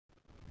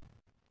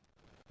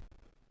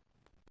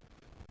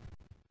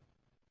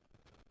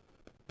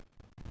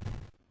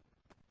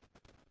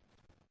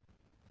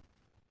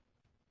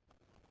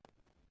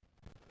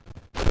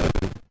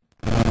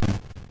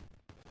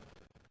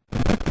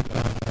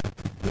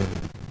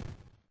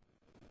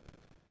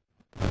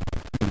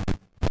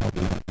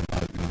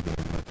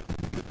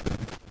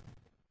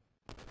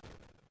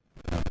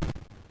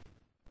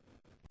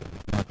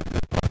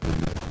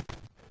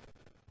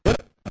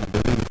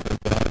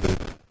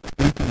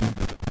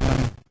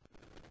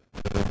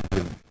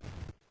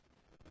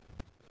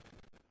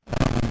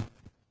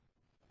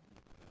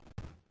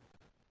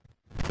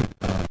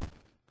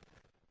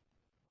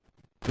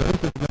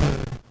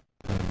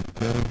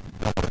Joe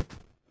Dart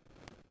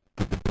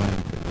took the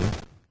blame for this.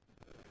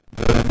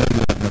 But I know you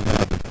wasn't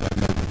allowed to, so I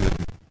never did.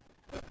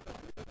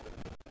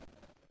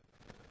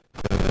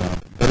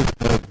 Those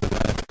spoke the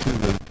last 2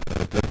 weeks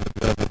Joseph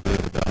Bevel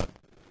did about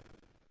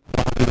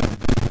why we don't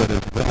do what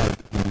is right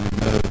when we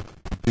know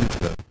to do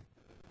so.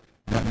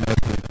 That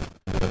message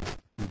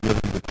was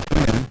given the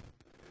trend,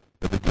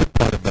 but the good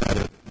part about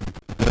it,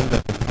 Joe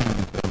left us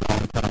home for a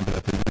long time, but I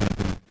think we're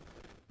going to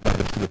brought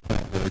us to the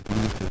point where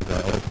Jesus is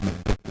our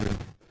ultimate victory,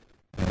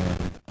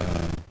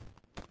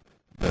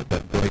 and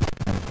that grace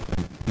comes from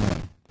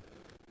Him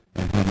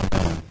and Him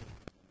alone.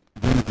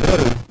 Then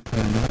Joe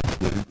came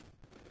last week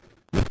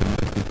with a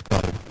message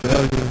called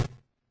Failure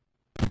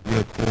to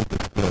Give Full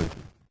Disclosure.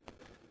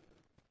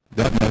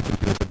 That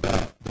message is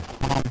about the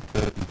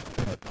harmful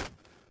effects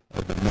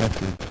of the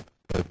message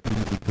of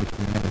easy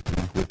Christianity,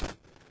 which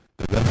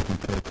the Western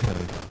church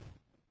has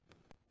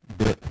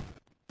bit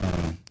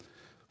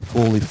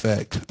full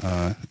effect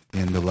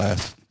in the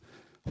last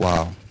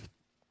while.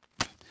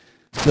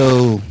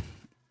 So,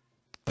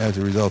 as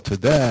a result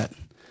of that,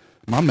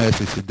 my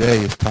message today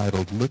is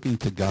titled Looking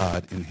to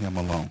God in Him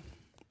Alone.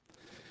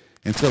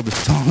 And so the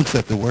songs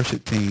that the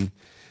worship team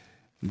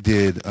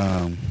did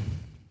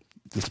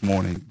this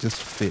morning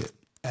just fit,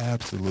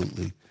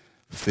 absolutely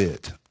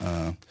fit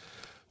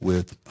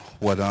with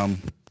what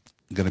I'm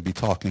going to be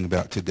talking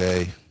about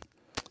today.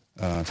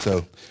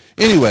 So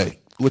anyway,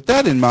 with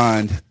that in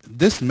mind,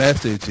 this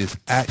message is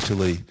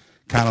actually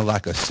kind of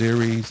like a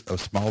series of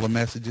smaller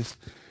messages.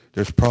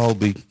 There's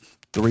probably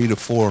 3 to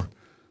 4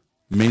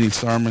 mini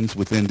sermons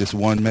within this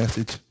one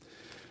message.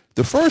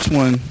 The first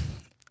one,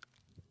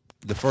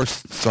 the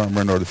first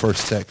sermon or the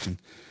first section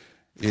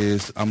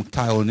is, I'm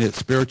titling it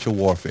Spiritual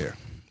Warfare.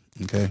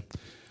 Okay?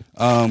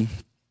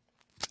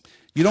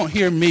 You don't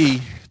hear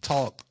me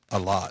talk a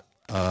lot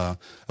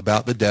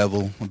about the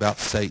devil, about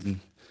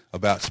Satan,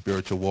 about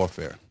spiritual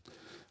warfare.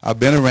 I've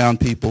been around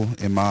people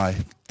in my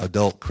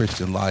adult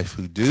Christian life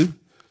who do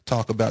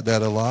talk about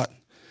that a lot.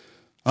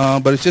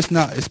 But it's just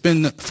not, it's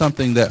been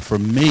something that for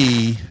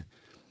me,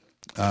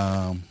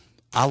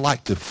 I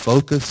like to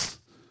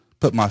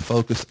put my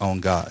focus on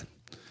God.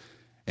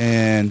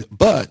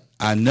 But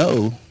I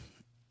know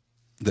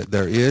that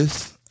there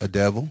is a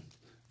devil,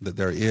 that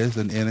there is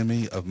an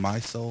enemy of my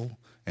soul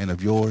and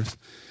of yours.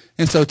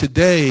 And so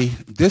today,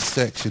 this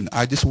section,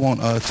 I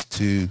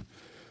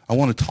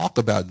want to talk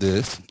about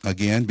this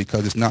again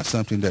because it's not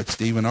something that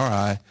Stephen or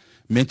I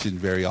mention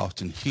very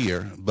often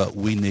here, but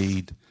we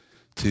need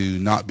to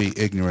not be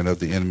ignorant of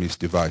the enemy's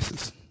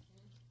devices.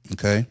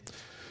 Okay?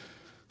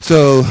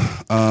 So,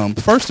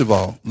 first of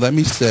all, let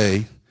me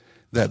say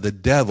that the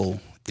devil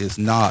is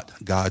not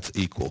God's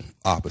equal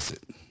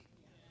opposite.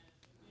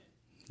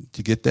 Did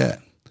you get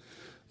that?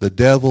 The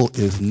devil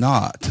is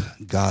not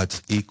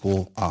God's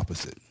equal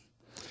opposite.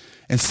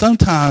 And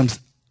sometimes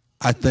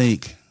I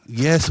think,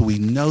 yes, we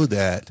know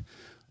that,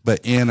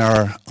 but in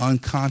our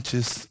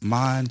unconscious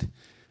mind,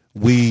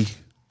 we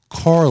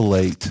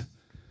correlate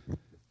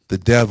the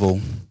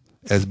devil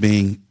as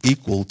being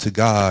equal to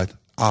God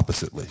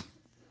oppositely.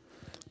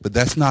 But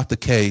that's not the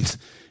case,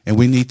 and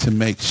we need to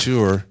make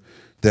sure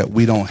that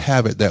we don't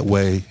have it that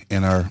way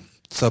in our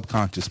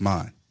subconscious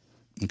mind.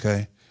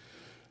 Okay?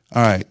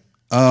 All right.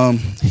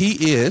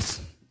 He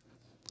is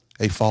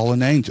a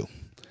fallen angel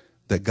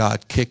that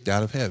God kicked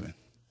out of heaven.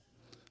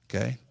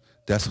 Okay?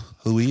 That's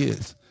who he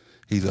is.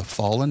 He's a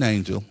fallen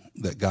angel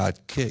that God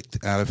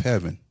kicked out of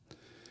heaven.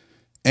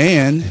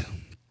 And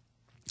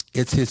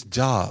it's his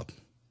job.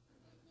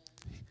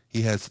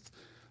 He has,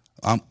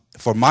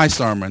 for my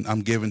sermon,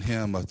 I'm giving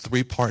him a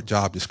 3-part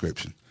job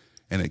description.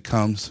 And it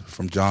comes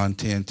from John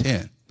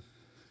 10:10.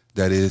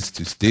 That is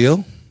to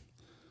steal,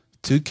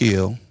 to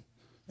kill,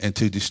 and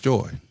to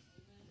destroy.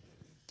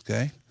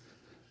 Okay?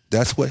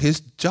 That's what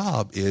his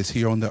job is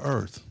here on the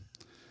earth.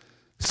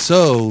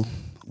 So,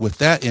 with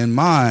that in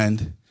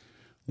mind,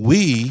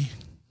 we,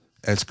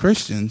 as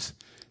Christians,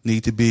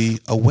 need to be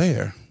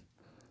aware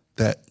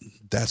that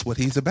that's what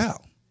he's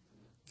about.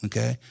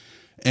 Okay?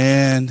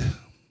 And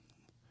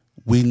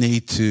we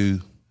need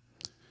to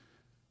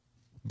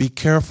be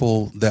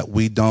careful that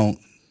we don't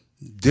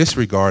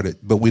disregard it,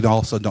 but we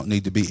also don't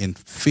need to be in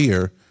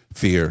fear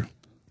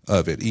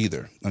of it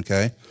either.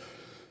 Okay?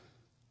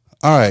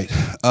 All right.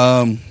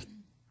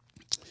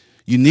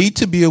 You need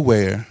to be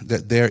aware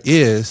that there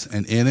is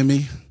an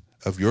enemy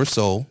of your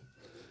soul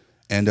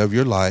and of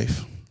your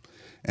life,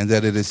 and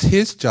that it is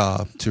his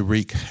job to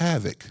wreak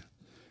havoc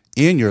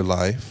in your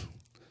life,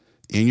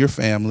 in your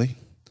family,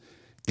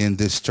 in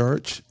this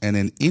church, and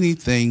in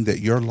anything that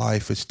your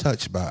life is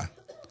touched by.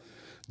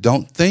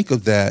 Don't think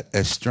of that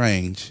as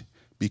strange,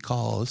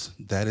 because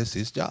that is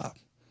his job,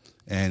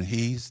 and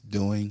he's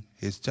doing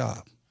his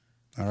job.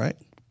 All right?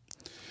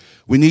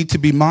 We need to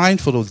be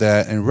mindful of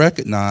that and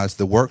recognize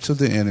the works of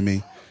the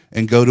enemy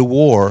and go to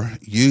war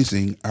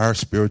using our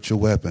spiritual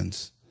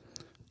weapons.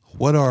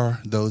 What are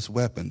those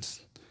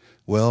weapons?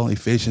 Well,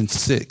 Ephesians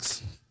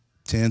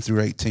 6:10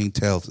 through 18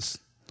 tells us.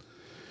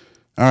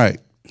 All right,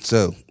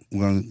 so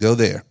we're going to go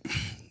there.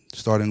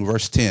 Starting with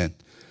verse 10. It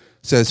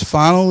says,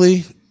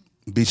 finally,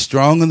 Be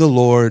strong in the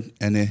Lord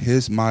and in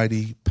his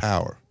mighty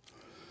power.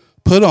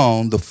 Put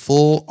on the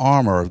full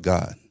armor of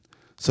God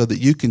so that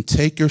you can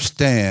take your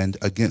stand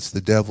against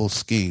the devil's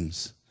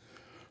schemes.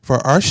 For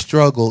our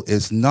struggle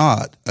is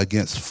not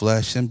against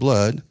flesh and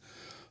blood,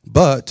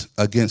 but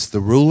against the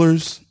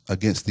rulers,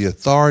 against the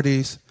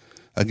authorities,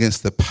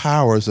 against the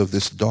powers of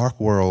this dark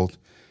world,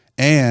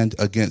 and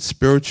against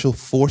spiritual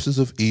forces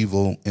of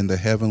evil in the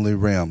heavenly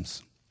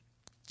realms.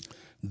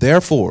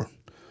 Therefore,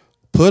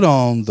 put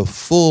on the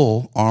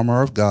full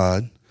armor of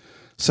God,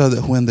 so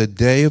that when the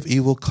day of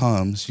evil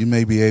comes, you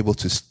may be able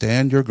to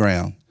stand your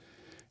ground,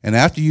 and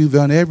after you've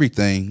done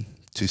everything,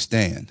 to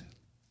stand.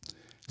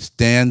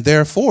 Stand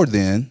therefore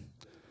then,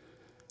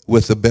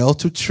 with the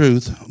belt of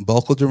truth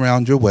buckled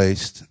around your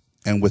waist,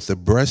 and with the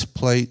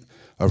breastplate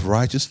of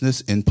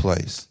righteousness in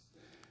place,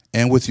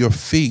 and with your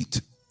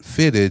feet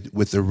fitted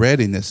with the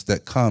readiness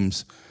that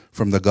comes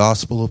from the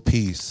gospel of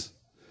peace.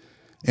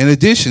 In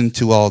addition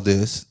to all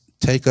this,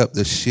 take up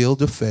the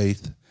shield of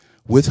faith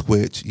with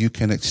which you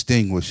can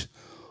extinguish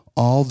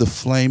all the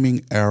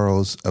flaming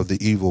arrows of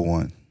the evil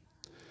one.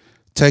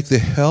 Take the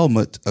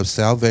helmet of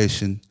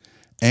salvation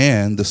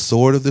and the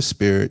sword of the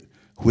Spirit,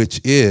 which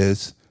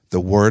is the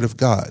word of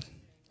God.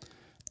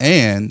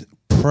 And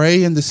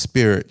pray in the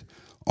Spirit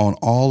on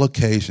all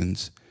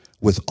occasions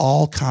with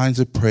all kinds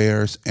of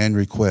prayers and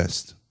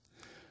requests.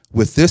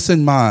 With this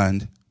in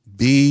mind,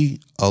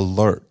 be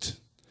alert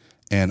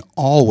and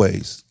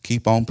always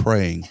keep on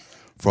praying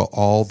for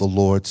all the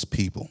Lord's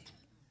people.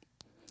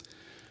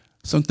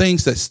 Some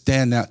things that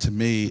stand out to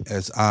me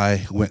as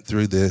I went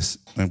through this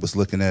and was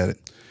looking at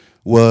it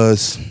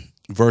was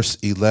verse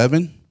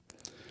 11.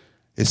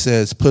 It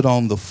says, put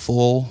on the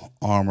full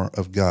armor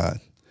of God.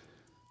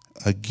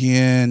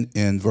 Again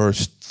in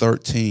verse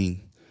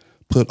 13,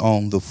 put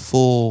on the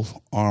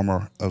full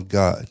armor of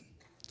God.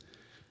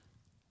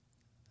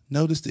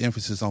 Notice the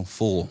emphasis on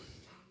full,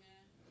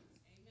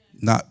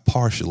 not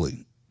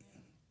partially,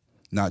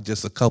 not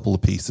just a couple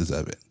of pieces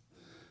of it,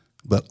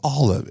 but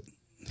all of it.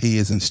 He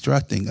is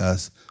instructing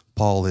us,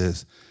 Paul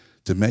is,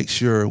 to make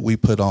sure we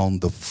put on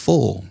the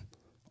full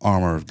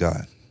armor of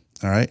God.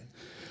 All right?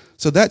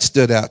 So that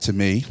stood out to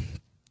me.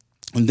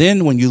 And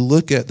then when you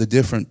look at the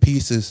different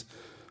pieces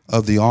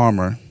of the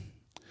armor,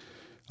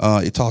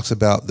 it talks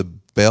about the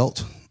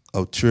belt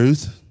of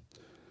truth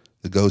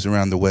that goes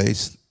around the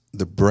waist,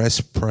 the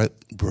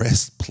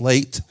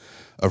breastplate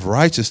of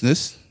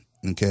righteousness,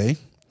 okay,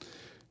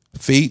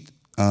 feet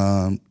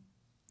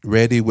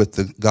ready with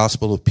the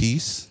gospel of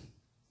peace.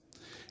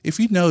 If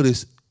you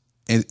notice,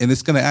 and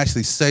it's going to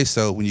actually say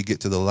so when you get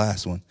to the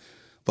last one,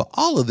 but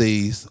all of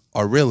these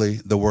are really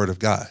the word of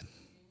God.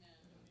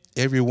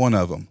 Every one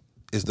of them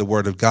is the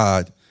word of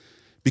God,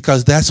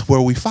 because that's where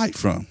we fight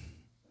from.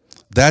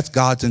 That's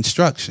God's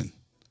instruction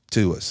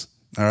to us.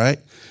 All right.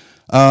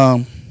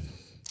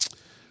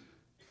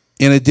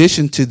 In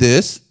addition to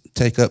this,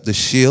 take up the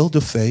shield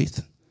of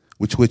faith,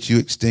 with which you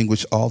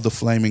extinguish all the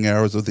flaming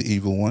arrows of the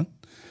evil one.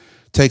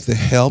 Take the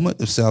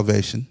helmet of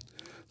salvation,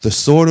 the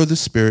sword of the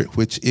Spirit,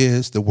 which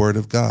is the word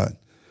of God.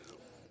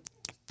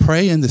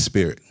 Pray in the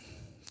Spirit,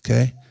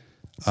 okay?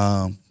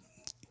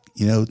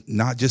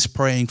 Not just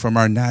praying from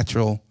our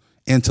natural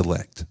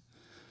intellect,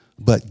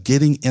 but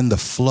getting in the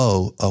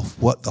flow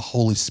of what the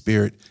Holy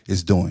Spirit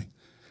is doing.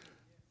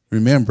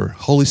 Remember,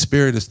 Holy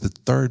Spirit is the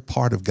third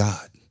part of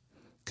God,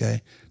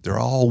 okay? They're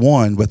all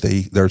one, but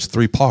there's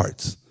three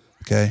parts,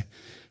 okay?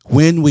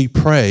 When we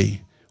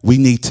pray, we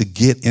need to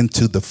get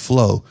into the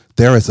flow.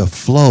 There is a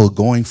flow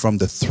going from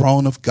the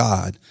throne of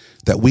God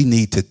that we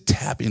need to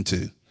tap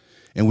into,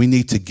 and we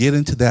need to get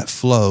into that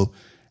flow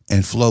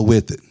and flow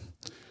with it.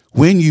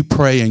 When you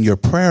pray in your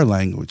prayer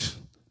language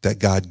that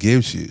God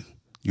gives you,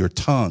 your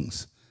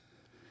tongues,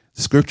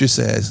 the scripture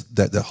says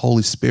that the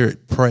Holy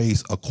Spirit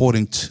prays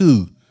according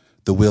to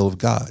the will of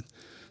God.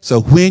 So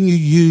when you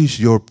use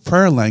your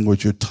prayer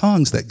language, your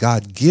tongues that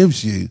God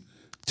gives you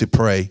to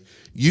pray,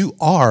 you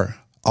are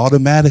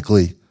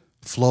automatically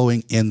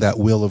flowing in that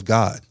will of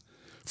God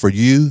for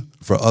you,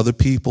 for other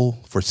people,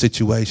 for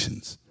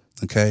situations,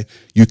 okay?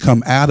 You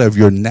come out of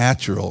your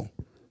natural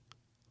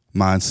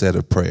mindset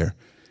of prayer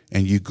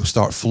and you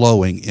start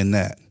flowing in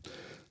that.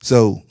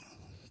 So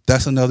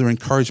that's another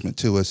encouragement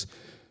to us.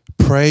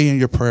 Pray in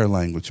your prayer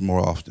language more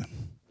often.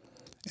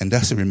 And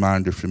that's a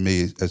reminder for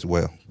me as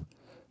well,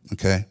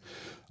 okay?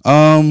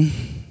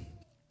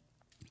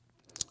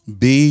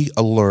 Be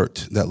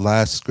alert, that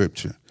last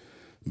scripture.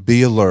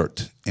 Be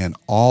alert and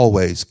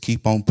always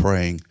keep on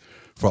praying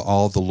for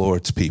all the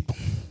Lord's people.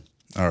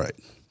 All right.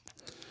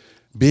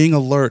 Being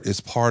alert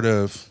is part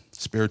of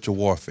spiritual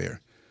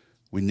warfare.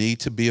 We need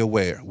to be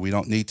aware. We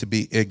don't need to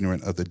be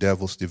ignorant of the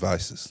devil's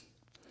devices.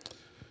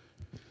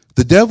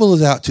 The devil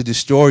is out to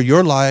destroy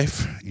your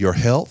life, your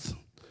health,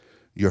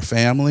 your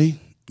family,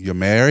 your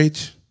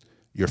marriage,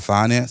 your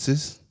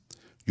finances,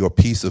 your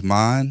peace of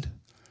mind,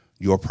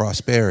 your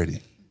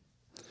prosperity.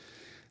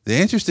 The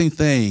interesting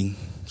thing,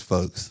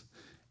 folks,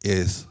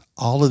 is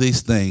all of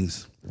these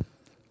things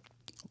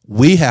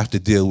we have to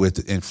deal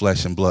with in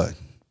flesh and blood,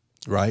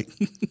 right?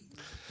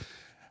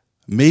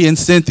 Me and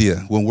Cynthia,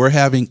 when we're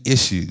having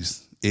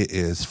issues, it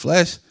is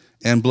flesh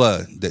and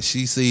blood that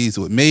she sees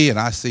with me and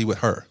I see with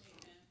her.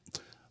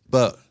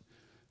 But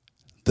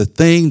the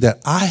thing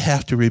that I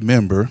have to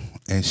remember,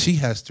 and she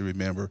has to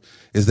remember,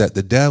 is that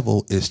the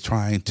devil is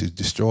trying to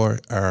destroy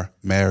our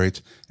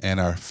marriage and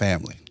our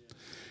family.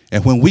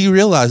 And when we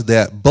realize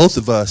that, both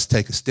of us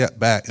take a step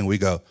back and we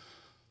go,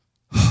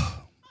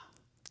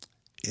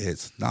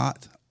 it's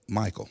not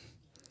Michael.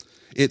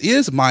 It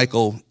is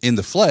Michael in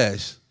the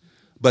flesh,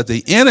 but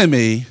the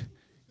enemy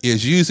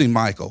is using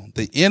Michael.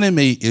 The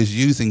enemy is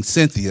using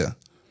Cynthia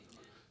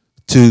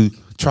to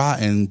try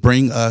and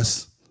bring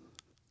us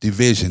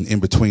division in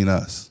between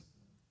us.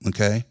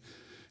 Okay?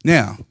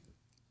 Now,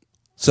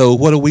 so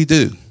what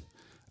do?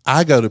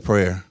 I go to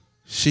prayer.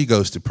 She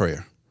goes to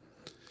prayer.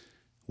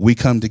 We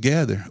come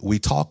together. We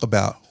talk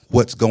about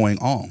what's going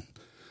on.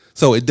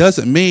 So it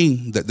doesn't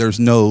mean that there's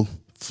no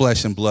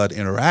flesh and blood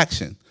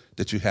interaction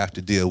that you have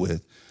to deal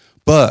with.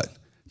 But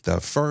the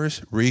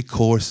first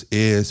recourse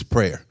is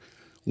prayer.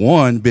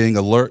 One, being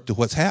alert to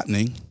what's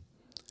happening,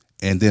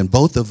 and then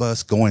both of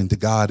us going to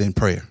God in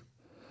prayer.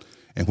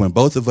 And when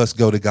both of us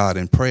go to God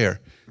in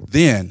prayer,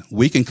 then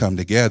we can come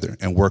together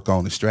and work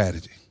on the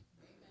strategy.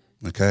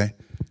 Okay?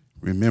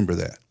 Remember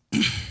that.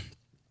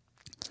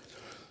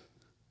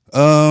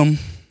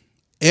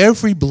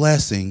 Every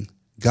blessing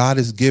God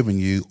has given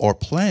you or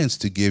plans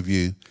to give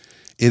you,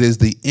 it is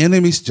the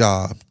enemy's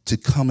job to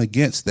come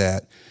against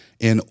that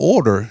in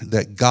order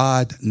that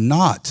God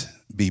not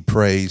be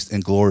praised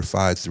and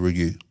glorified through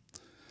you.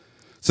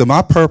 So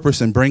my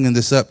purpose in bringing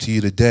this up to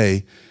you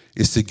today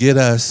is to get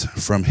us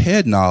from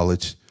head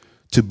knowledge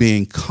to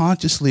being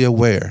consciously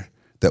aware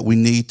that we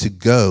need to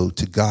go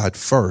to God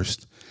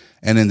first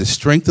and in the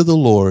strength of the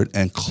Lord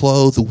and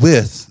clothed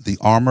with the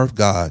armor of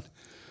God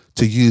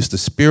to use the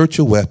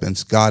spiritual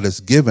weapons God has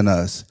given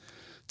us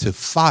to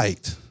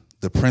fight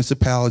the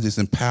principalities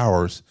and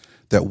powers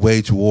that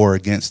wage war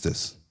against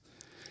us.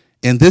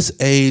 In this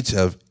age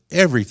of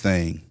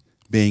everything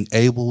being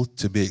able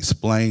to be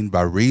explained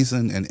by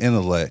reason and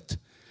intellect,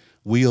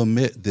 we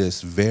omit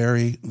this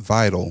very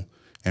vital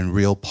and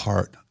real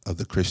part of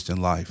the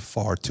Christian life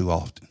far too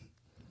often.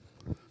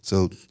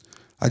 So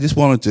I just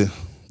wanted to,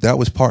 that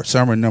was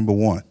sermon number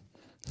 1.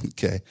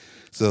 Okay,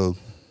 so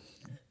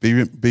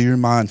be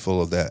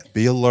mindful of that.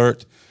 Be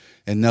alert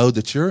and know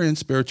that you're in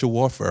spiritual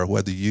warfare,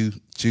 whether you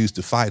choose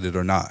to fight it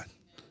or not.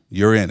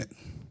 You're in it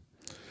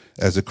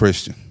as a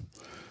Christian.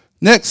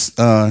 Next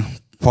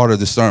part of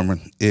the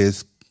sermon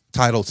is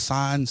titled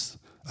Signs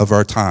of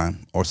Our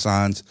Time, or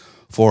Signs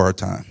for Our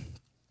Time.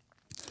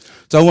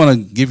 So I want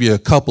to give you a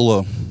couple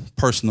of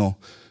personal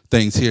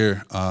things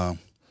here.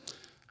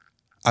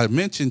 I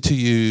mentioned to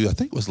you, I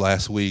think it was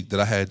last week, that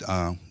I had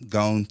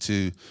gone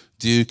to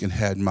Duke and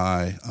had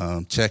my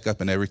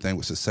checkup and everything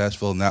was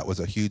successful, and that was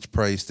a huge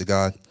praise to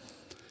God.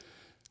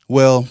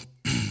 Well,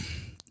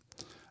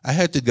 I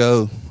had to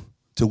go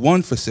to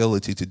one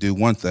facility to do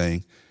one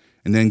thing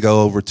and then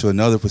go over to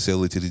another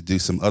facility to do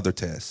some other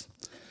tests.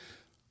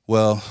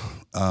 Well,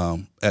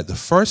 at the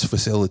first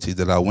facility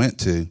that I went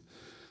to,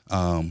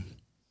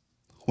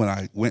 when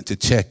I went to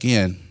check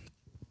in,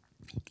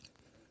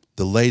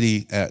 the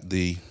lady at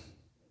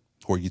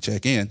where you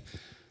check in,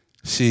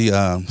 she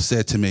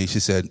said to me,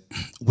 she said,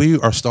 we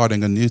are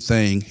starting a new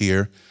thing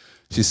here.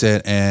 She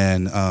said,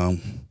 and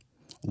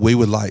we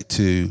would like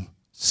to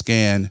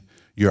scan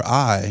your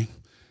eye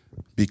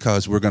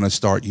because we're going to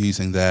start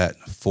using that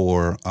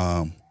for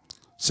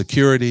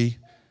security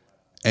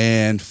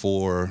and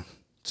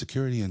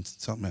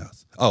something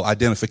else. Oh,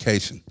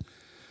 identification.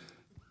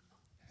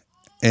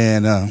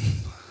 And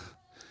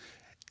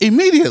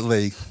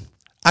immediately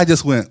I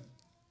just went,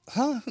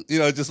 huh? You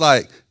know, just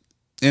like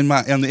on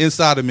the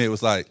inside of me, it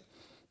was like,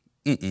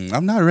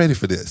 I'm not ready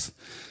for this.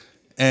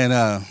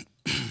 And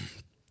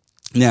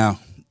now,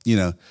 you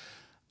know,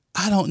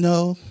 I don't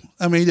know.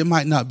 I mean, it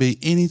might not be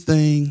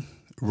anything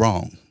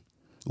wrong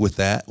with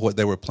that, what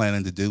they were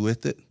planning to do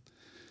with it.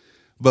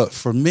 But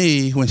for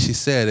me, when she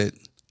said it,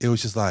 it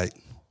was just like,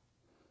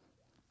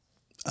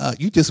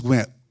 you just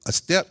went a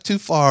step too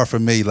far for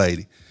me,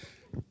 lady.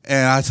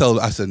 And I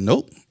said,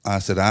 nope. I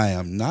said, I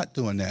am not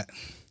doing that.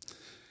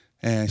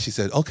 And she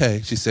said,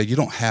 okay. She said, you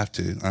don't have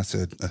to. I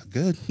said,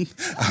 good,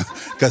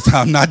 because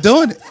I'm not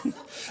doing it.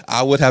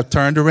 I would have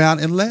turned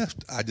around and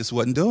left. I just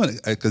wasn't doing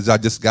it because I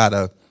just got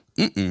I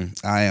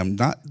am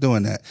not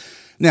doing that.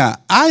 Now,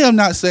 I am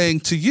not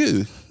saying to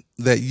you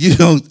that you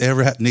don't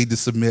ever need to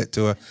submit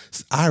to an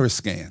iris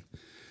scan.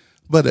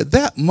 But at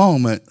that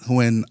moment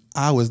when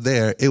I was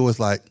there, it was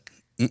like,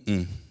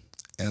 And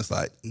it's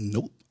like,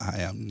 nope,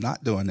 I am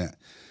not doing that.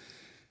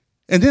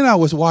 And then I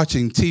was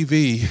watching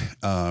TV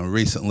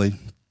recently,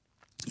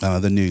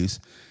 the news,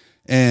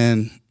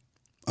 and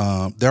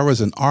there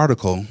was an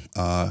article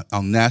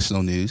on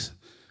national news,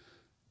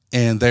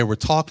 and they were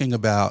talking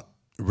about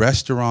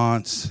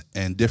restaurants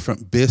and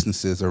different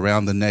businesses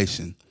around the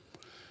nation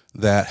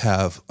that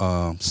have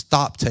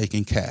stopped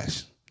taking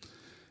cash.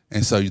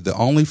 And so the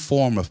only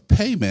form of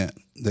payment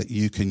that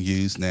you can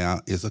use now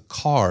is a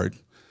card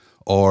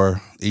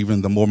or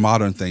even the more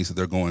modern things that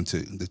they're going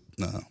to,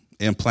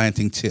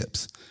 implanting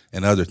chips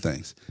and other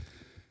things.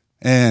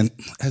 And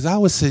as I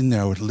was sitting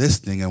there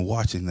listening and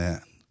watching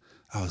that,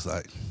 I was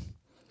like,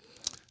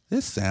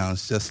 this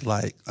sounds just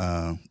like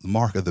the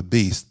mark of the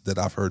beast that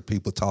I've heard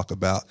people talk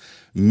about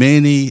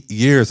many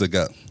years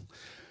ago.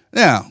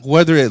 Now,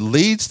 whether it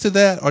leads to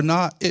that or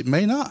not, it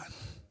may not.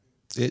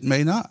 It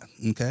may not,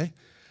 okay?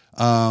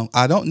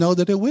 I don't know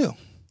that it will.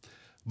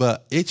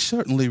 But it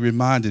certainly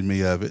reminded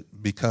me of it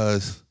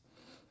because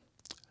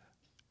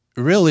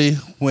really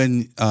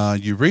when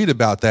you read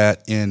about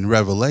that in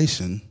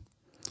Revelation,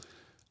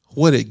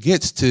 what it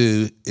gets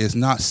to is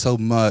not so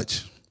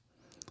much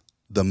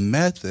the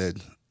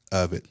method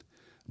of it,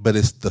 but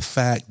it's the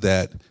fact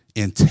that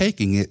in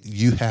taking it,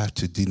 you have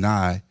to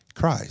deny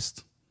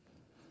Christ,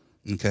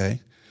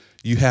 okay?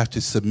 You have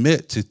to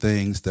submit to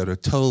things that are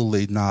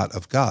totally not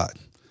of God.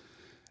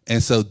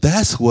 And so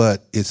that's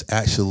what it's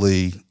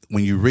actually,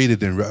 when you read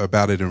it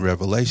about it in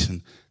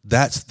Revelation,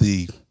 that's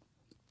the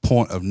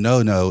point of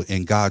no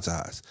in God's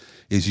eyes,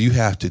 is you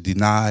have to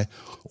deny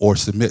or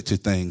submit to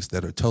things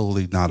that are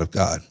totally not of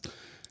God.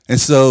 And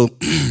so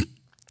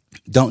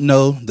don't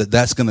know that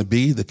that's going to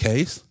be the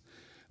case,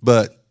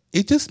 but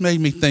it just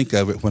made me think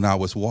of it when I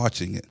was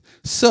watching it.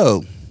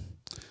 So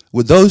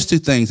with those two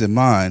things in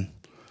mind,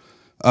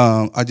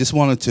 I just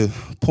wanted to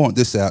point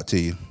this out to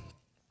you.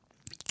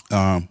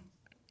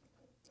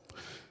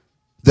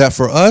 That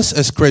for us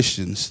as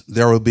Christians,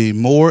 there will be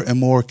more and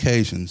more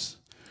occasions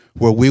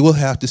where we will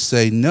have to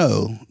say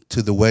no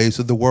to the ways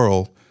of the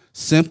world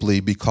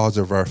simply because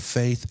of our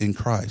faith in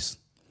Christ.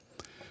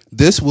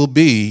 This will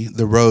be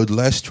the road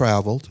less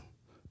traveled,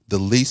 the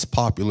least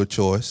popular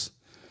choice,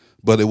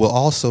 but it will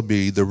also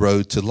be the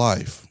road to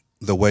life,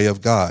 the way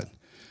of God,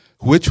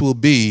 which will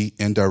be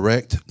in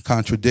direct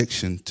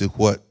contradiction to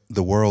what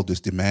the world is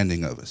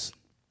demanding of us.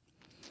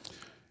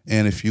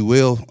 And if you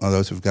will,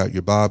 those who've got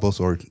your Bibles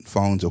or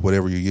phones or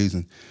whatever you're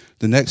using,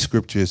 the next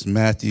scripture is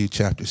Matthew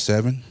chapter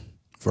 7,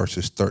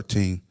 verses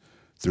 13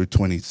 through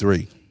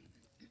 23.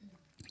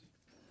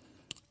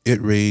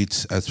 It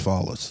reads as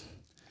follows.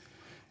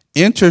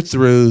 Enter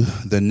through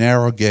the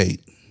narrow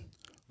gate,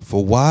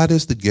 for wide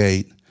is the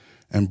gate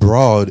and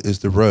broad is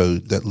the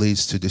road that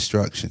leads to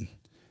destruction,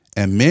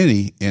 and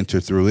many enter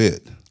through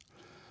it.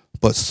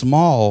 But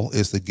small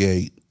is the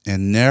gate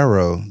and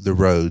narrow the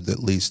road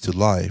that leads to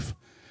life,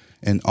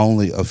 and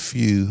only a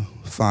few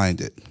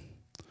find it.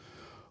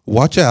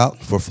 Watch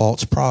out for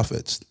false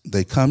prophets.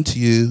 They come to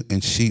you in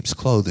sheep's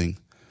clothing,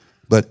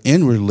 but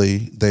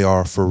inwardly they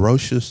are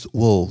ferocious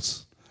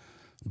wolves.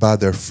 By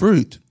their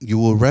fruit you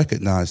will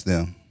recognize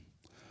them.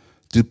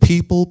 Do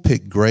people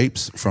pick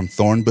grapes from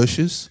thorn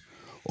bushes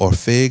or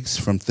figs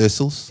from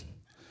thistles?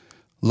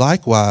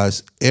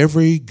 Likewise,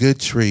 every good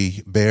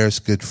tree bears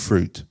good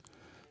fruit,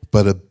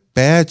 but a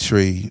bad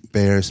tree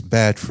bears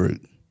bad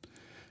fruit.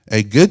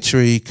 A good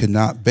tree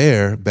cannot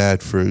bear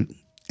bad fruit,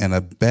 and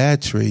a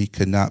bad tree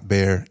cannot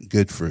bear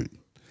good fruit.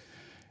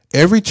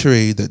 Every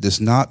tree that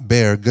does not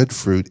bear good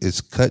fruit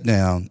is cut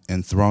down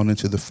and thrown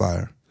into the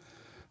fire.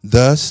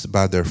 Thus,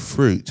 by their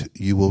fruit,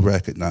 you will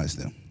recognize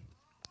them.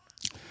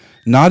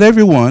 Not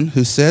everyone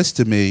who says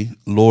to me,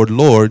 Lord,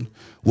 Lord,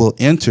 will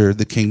enter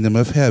the kingdom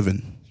of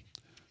heaven,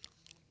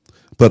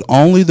 but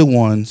only the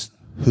ones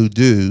who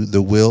do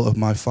the will of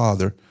my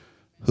Father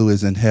who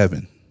is in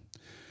heaven.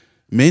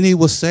 Many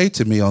will say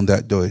to me on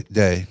that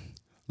day,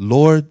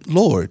 Lord,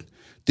 Lord,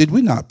 did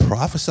we not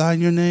prophesy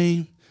in your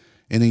name,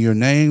 and in your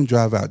name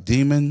drive out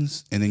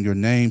demons, and in your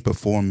name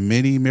perform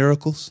many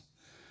miracles?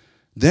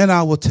 Then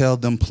I will tell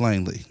them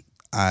plainly,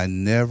 I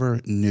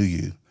never knew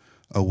you.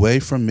 Away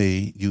from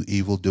me, you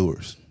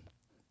evildoers.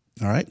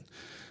 All right?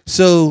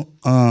 So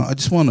I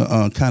just want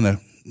to kind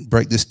of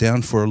break this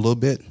down for a little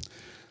bit.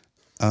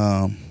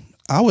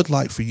 I would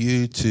like for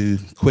you to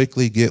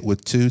quickly get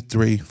with 2,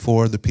 3,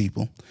 4 of the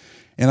people.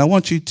 And I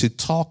want you to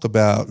talk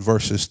about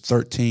verses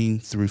 13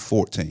 through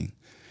 14.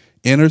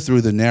 Enter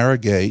through the narrow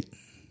gate,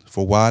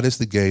 for wide is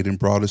the gate and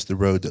broad is the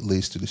road that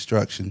leads to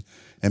destruction,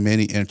 and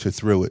many enter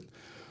through it.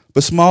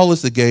 But small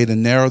is the gate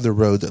and narrow the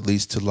road that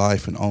leads to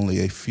life, and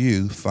only a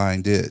few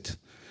find it.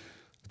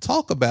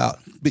 Talk about,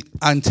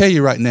 I can tell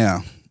you right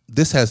now,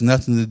 this has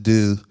nothing to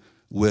do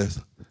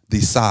with the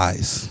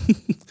size,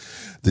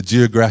 the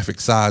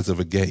geographic size of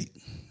a gate,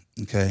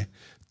 okay?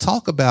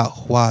 Talk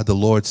about why the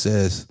Lord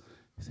says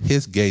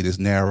his gate is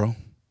narrow,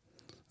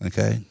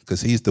 okay,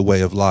 because he's the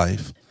way of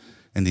life,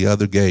 and the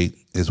other gate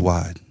is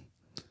wide.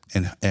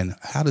 And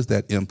how does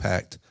that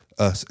impact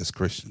us as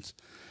Christians?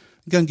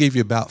 I'm going to give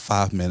you about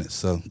 5 minutes,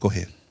 so go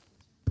ahead.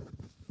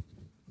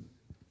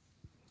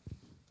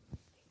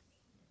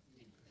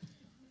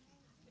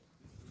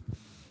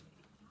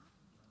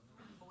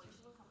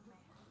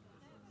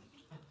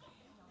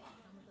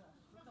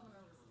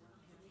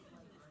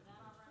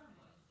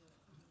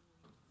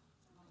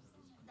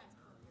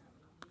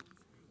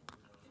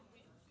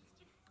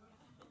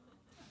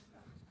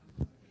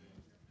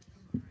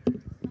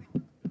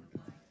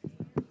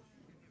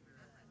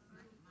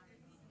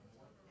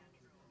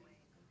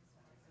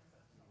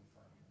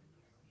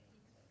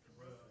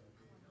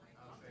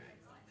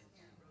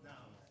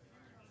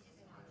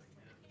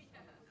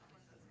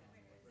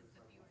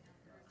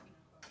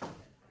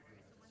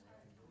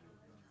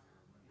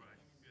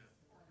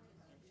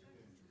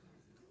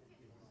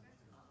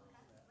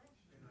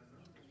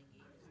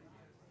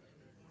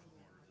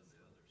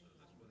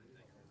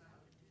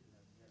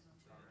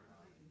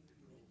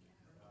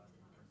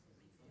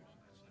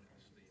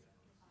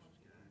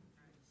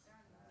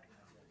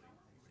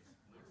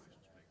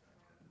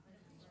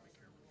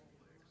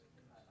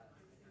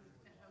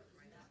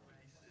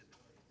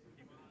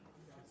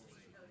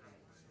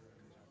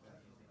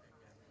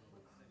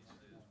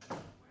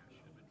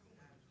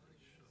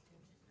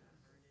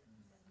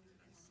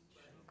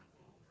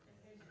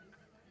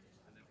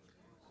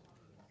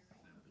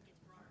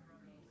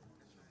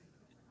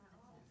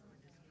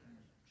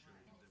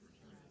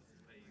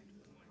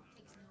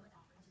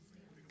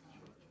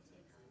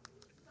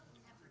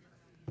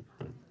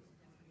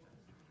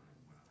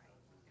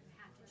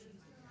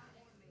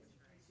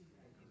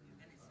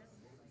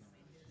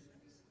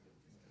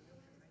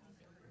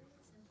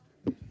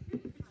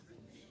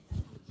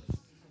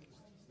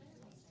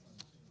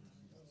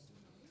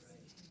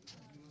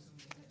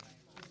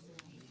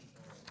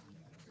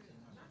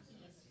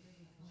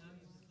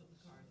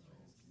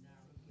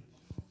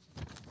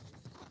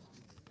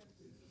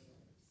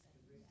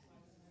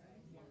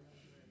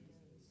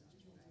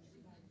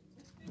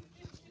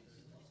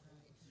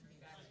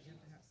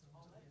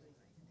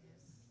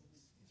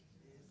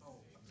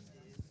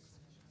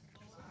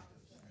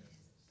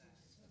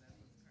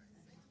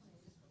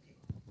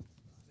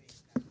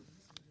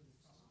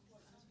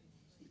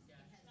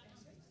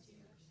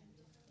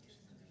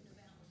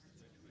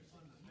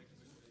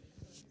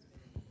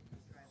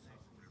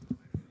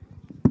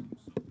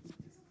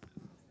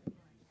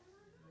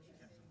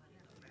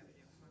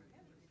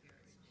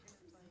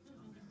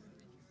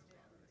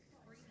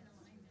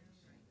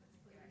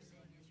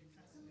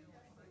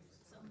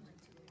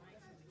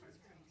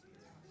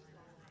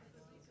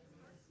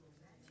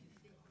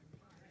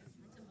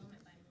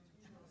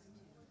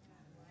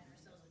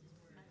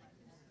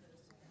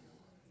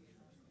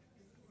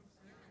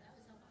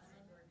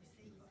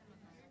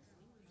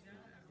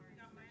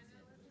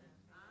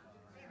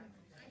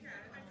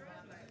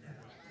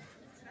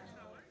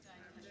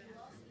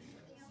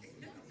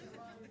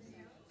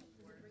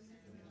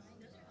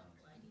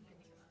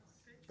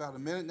 About a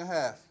minute and a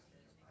half.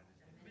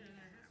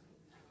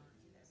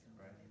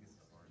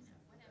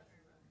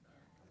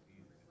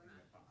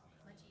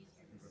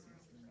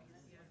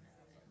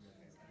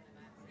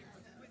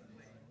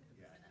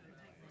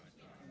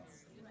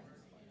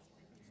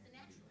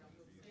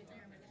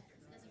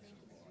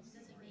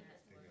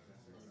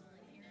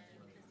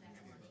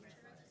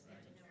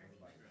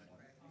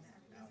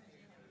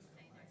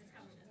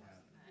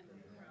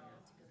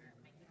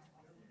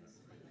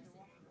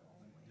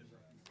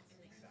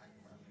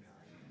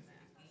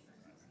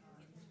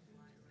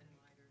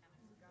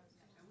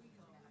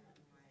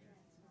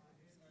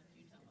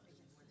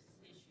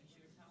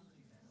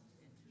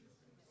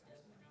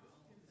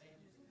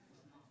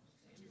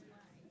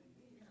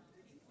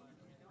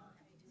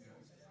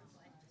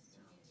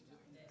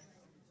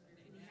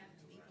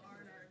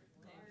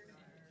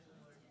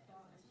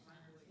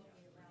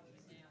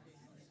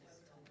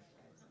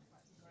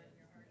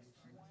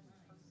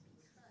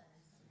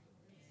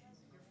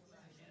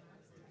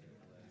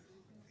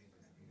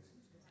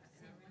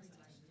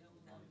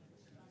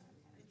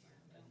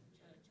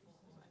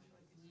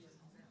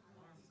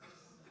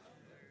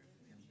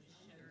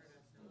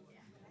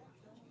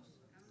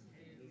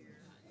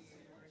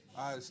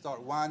 All right,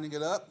 start winding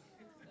it up.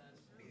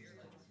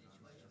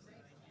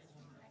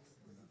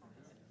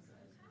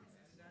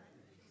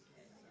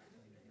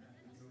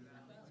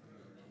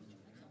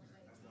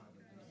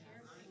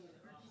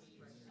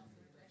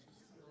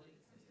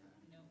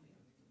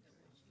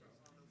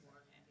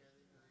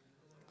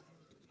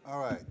 All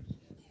right.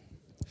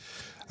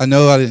 I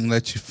know I didn't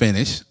let you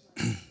finish,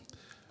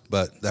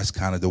 but that's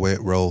kind of the way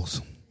it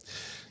rolls.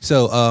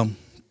 So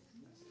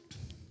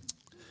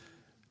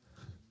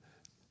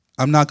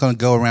I'm not going to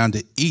go around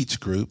to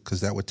each group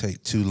because that would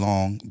take too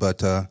long.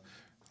 But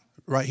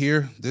right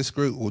here, this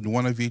group, would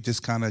one of you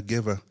just kind of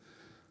give a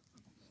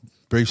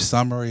brief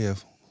summary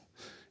of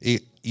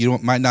it?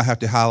 Might not have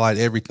to highlight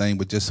everything,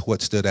 but just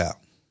what stood out.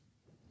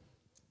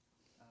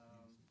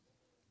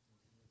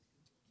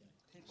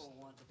 People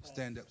want the path.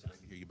 Stand up so they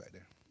can hear you back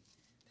there.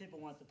 People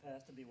want the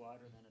path to be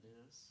wider than it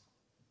is,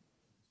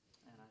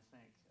 and I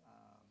think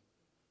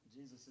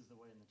Jesus is the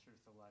way and the truth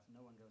of life.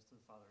 No one goes to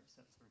the Father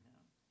except through Him.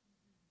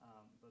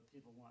 But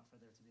people want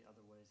for there to be other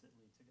ways that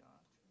lead to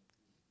God,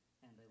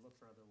 and they look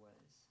for other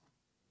ways.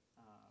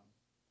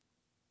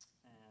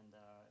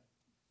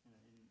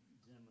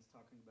 Jim was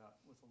talking about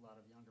with a lot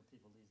of younger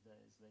people these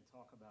days, they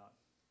talk about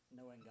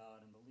knowing God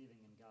and believing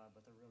in God,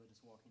 but they're really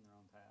just walking their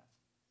own path.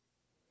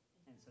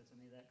 And so to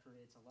me, that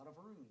creates a lot of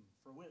room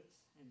for width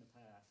in the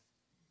path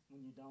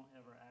when you don't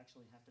ever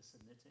actually have to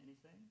submit to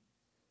anything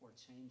or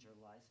change your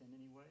life in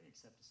any way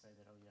except to say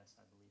that, oh, yes,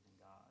 I believe in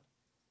God.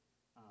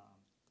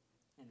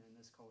 And in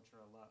this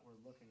culture, a lot, we're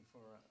looking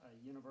for a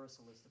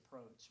universalist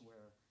approach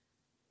where,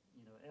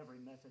 every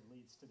method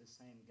leads to the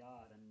same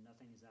God, and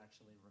nothing is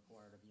actually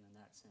required of you in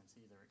that sense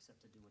either,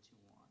 except to do what you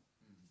want.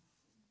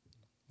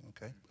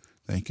 Okay,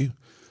 thank you.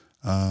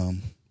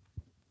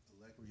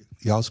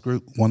 Y'all's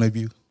group, one of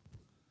you.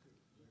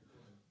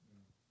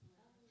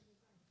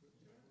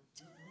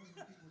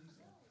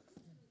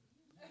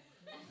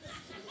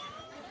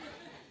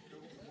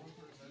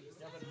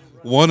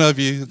 One of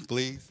you,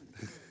 please.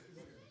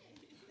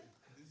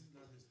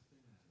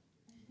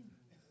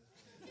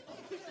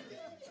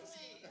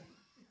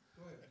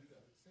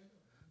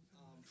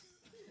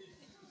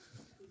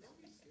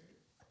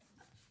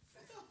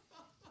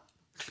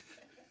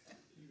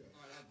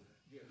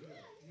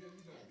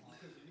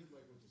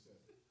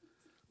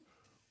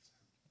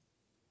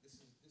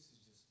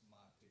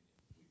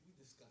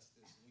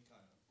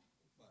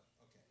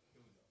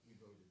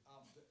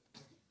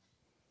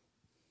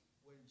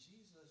 When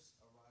Jesus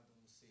arrived on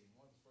the scene,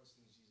 one of the first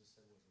things Jesus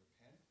said was,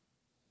 repent,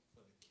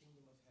 for the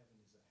kingdom of heaven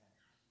is at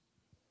hand.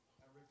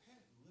 And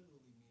repent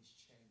literally means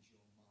change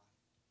your mind.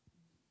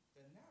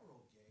 The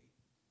narrow gate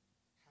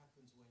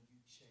happens when you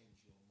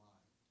change your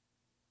mind.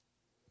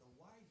 The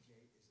wide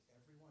gate is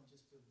everyone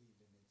just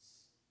believing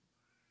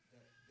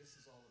that this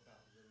is all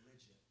about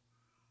religion.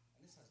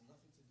 And this has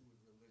nothing to do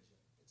with religion.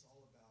 It's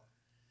all about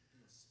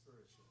being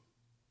spiritual.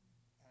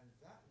 And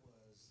that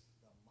was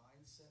the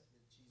mindset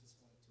that Jesus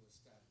wanted to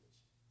establish.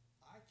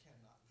 I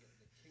cannot get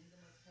the kingdom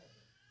of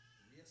heaven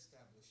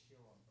reestablished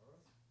here on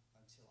earth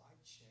until I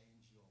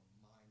change your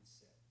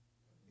mindset.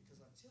 Because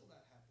until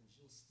that happens,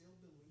 you'll still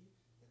believe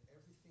that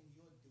everything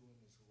you're doing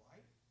is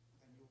right,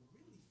 and you'll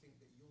really think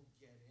that you'll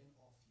get in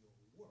off your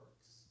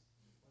works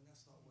when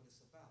that's not what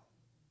it's about.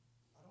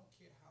 I don't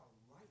care how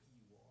right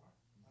you are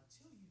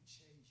until you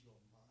change your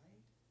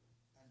mind,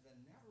 and the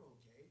narrow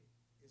gate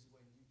is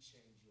when you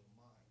change your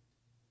mind.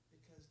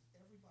 Because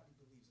everybody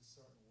believes a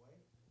certain way,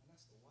 and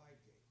that's the wide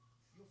gate.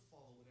 You'll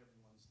follow what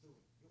everyone's doing.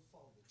 You'll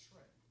follow the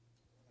trend.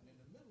 And in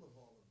the middle of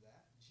all of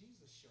that,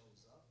 Jesus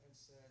shows up and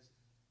says,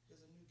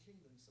 there's a new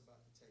kingdom that's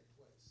about to take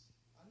place.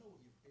 I know what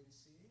you've been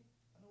seeing.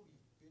 I know what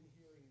you've been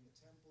hearing in the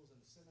temples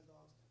and the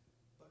synagogues,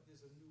 but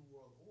there's a new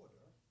world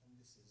order, and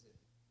this is it.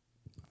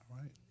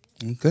 All right.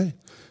 Okay.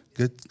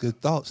 Good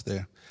thoughts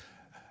there.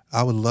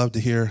 I would love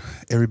to hear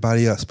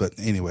everybody else, but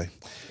anyway,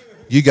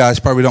 You guys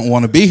probably don't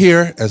want to be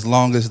here as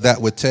long as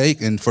that would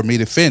take and for me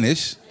to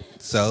finish.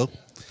 So,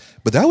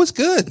 but that was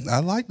good. I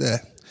like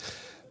that.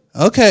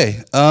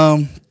 Okay.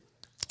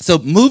 So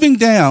moving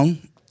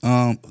down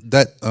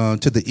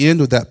to the end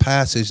of that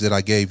passage that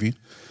I gave you,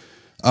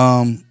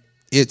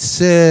 it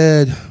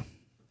said,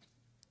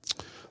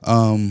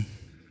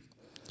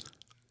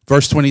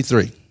 verse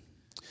 23,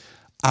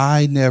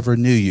 I never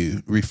knew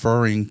you,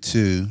 referring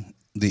to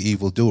the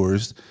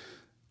evildoers.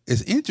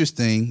 It's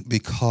interesting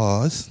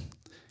because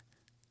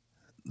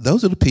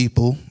those are the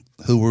people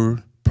who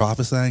were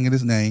prophesying in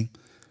his name,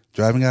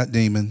 driving out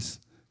demons,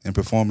 and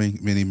performing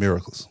many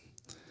miracles.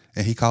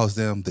 And he calls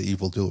them the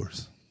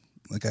evildoers.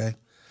 Okay?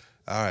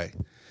 All right.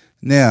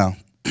 Now,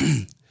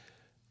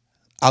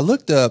 I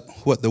looked up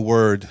what the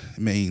word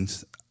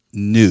means,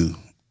 new,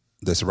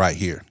 that's right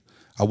here.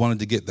 I wanted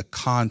to get the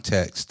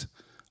context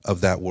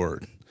of that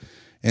word.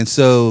 And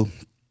so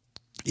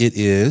it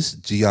is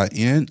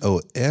Ginosko.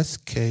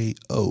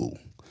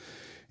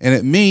 And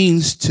it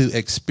means to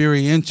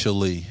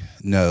experientially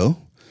know.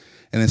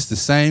 And it's the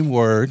same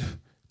word,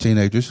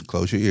 teenagers,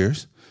 close your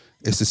ears.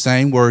 It's the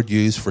same word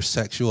used for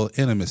sexual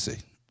intimacy,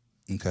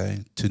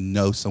 okay, to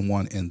know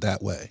someone in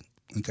that way,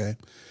 okay?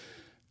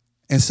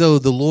 And so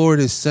the Lord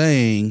is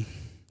saying,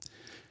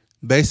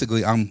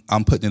 basically, I'm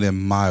putting it in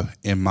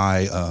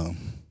my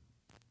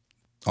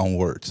own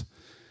words.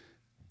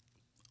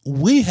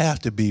 We have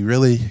to be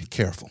really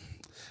careful.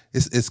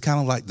 It's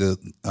kind of like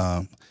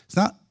it's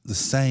not the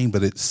same,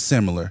 but it's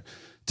similar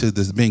to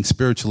this being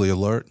spiritually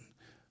alert.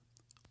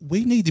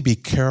 We need to be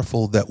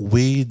careful that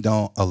we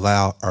don't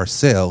allow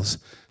ourselves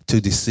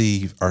to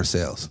deceive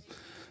ourselves.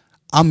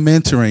 I'm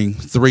mentoring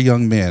 3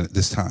 young men at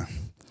this time,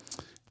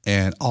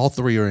 and all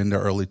 3 are in their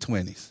early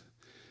 20s.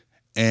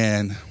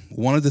 And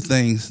one of the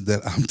things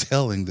that I'm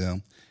telling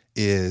them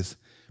is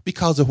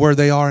because of where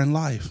they are in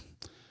life.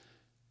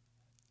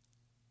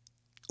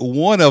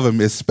 One of them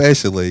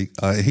especially,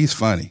 he's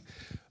funny,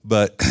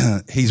 but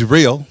he's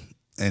real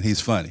and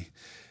he's funny.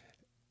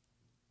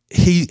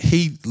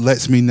 He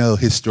lets me know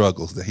his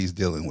struggles that he's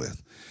dealing with.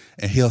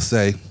 And he'll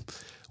say,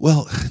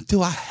 well,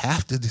 do I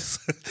have to do this?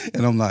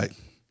 And I'm like,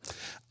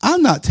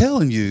 I'm not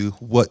telling you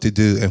what to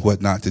do and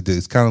what not to do.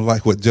 It's kind of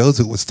like what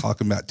Joseph was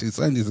talking about 2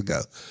 Sundays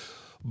ago.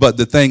 But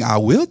the thing I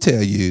will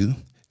tell you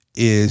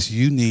is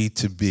you need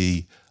to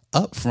be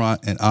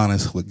upfront and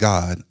honest with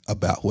God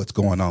about what's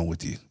going on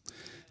with you.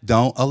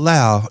 Don't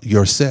allow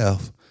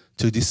yourself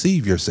to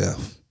deceive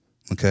yourself,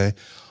 okay?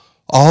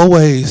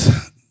 Always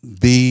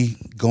be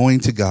going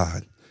to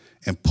God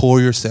and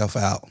pour yourself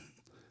out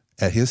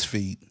at his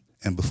feet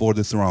and before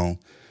the throne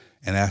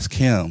and ask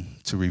him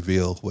to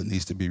reveal what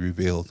needs to be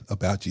revealed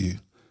about you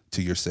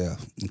to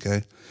yourself,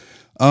 okay?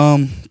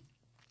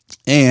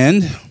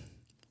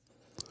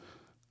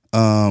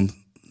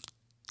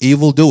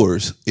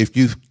 Evildoers, if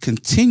you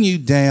continue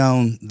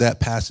down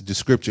that passage of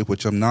scripture,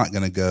 which I'm not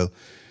going to go,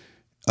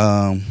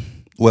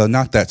 well,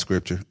 not that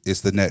scripture,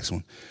 it's the next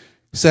one.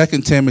 2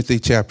 Timothy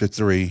chapter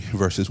 3,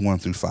 verses 1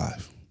 through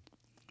 5.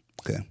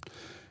 Okay.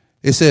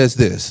 It says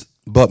this,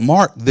 but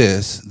mark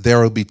this,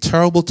 there will be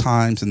terrible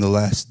times in the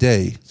last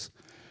days.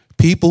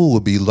 People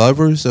will be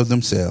lovers of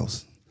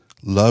themselves,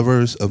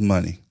 lovers of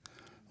money,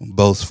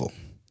 boastful,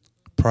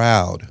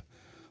 proud,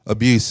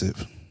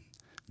 abusive,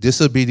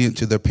 disobedient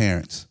to their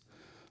parents,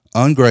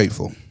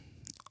 ungrateful,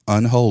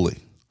 unholy,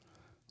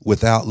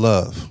 without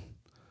love,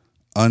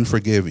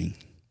 unforgiving,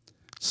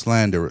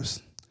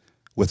 slanderous,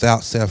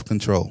 without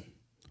self-control,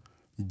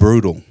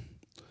 brutal,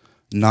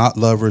 not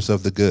lovers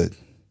of the good,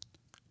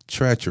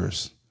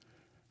 treacherous,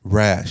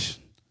 rash,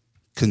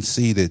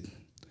 conceited,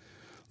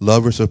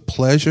 lovers of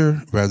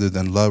pleasure rather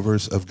than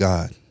lovers of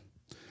God,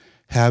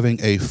 having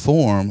a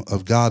form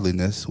of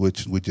godliness,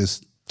 which we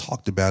just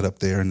talked about up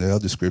there in the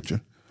other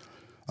scripture,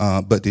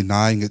 but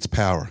denying its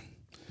power.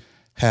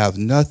 Have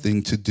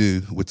nothing to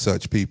do with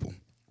such people.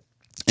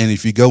 And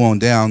if you go on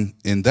down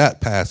in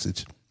that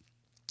passage,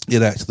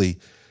 it actually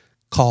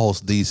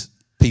calls these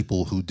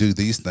people who do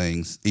these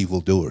things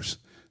evildoers.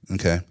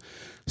 Okay?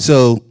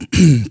 So,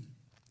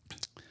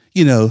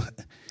 you know,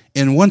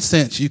 in one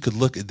sense, you could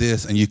look at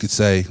this and you could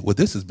say, well,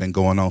 this has been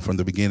going on from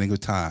the beginning of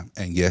time.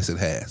 And yes, it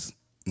has.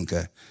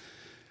 Okay?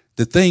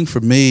 The thing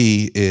for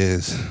me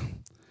is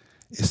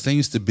it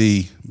seems to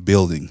be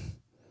building,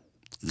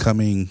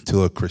 coming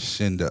to a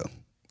crescendo.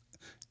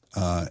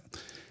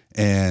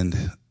 And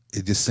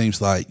it just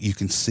seems like you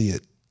can see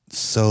it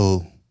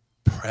so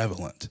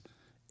prevalent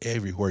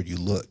everywhere you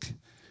look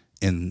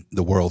in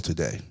the world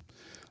today.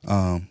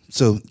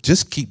 So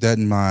just keep that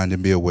in mind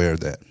and be aware of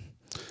that.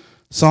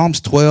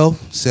 Psalms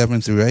 12,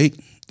 7 through 8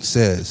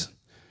 says,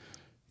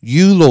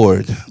 you,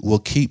 Lord, will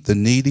keep the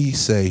needy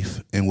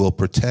safe and will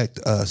protect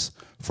us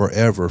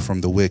forever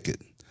from the wicked,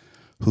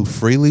 who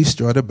freely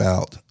strut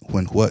about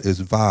when what is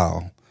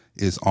vile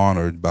is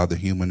honored by the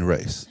human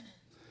race.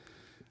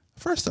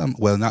 First time,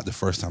 well, not the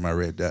first time I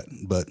read that,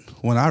 but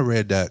when I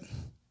read that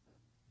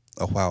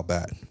a while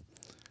back,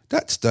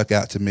 that stuck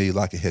out to me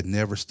like it had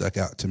never stuck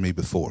out to me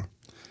before.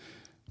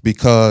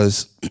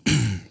 Because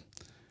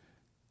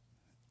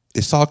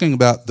it's talking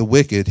about the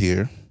wicked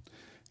here,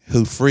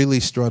 who freely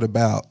strut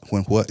about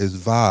when what is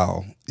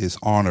vile is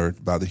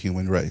honored by the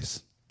human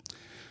race.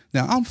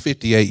 Now, I'm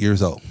 58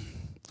 years old,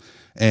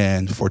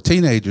 and for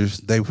teenagers,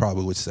 they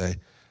probably would say,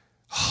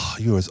 oh,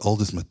 you're as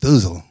old as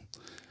Methuselah.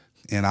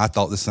 And I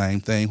thought the same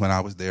thing when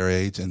I was their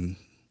age and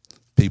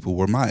people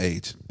were my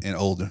age and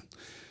older.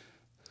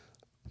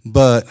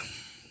 But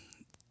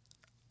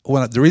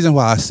the reason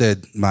why I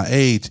said my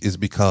age is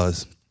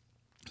because,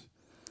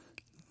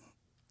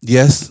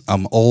 yes,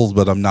 I'm old,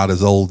 but I'm not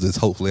as old as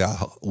hopefully I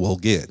will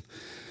get.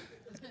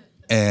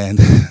 And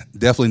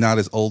definitely not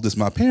as old as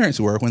my parents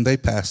were when they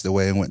passed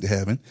away and went to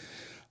heaven.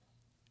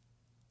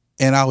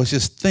 And I was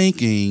just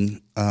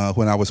thinking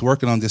when I was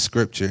working on this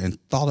scripture and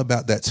thought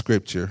about that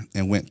scripture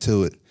and went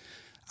to it,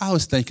 I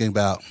was thinking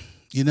about,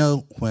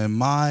 when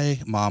my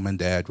mom and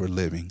dad were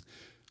living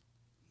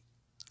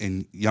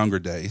in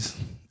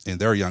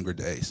their younger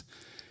days,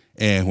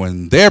 and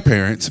when their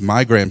parents,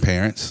 my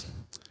grandparents,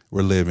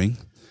 were living,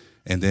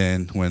 and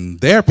then when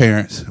their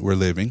parents were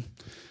living,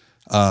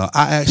 I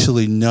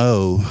actually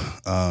know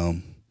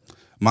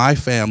my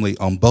family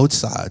on both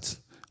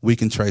sides, we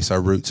can trace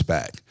our roots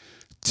back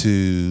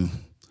to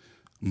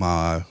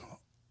my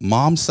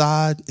mom's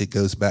side. It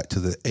goes back to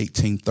the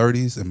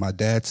 1830s, and my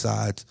dad's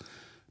side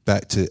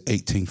back to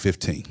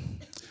 1815.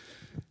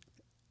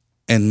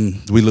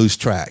 And we lose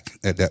track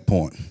at that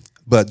point.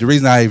 But the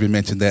reason I even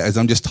mentioned that is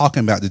I'm just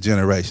talking about the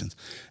generations.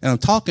 And I'm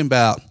talking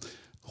about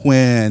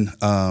when,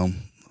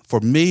 for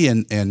me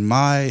and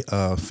my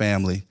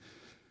family,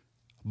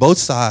 both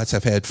sides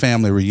have had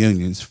family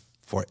reunions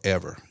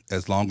forever,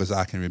 as long as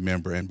I can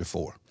remember and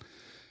before.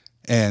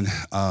 And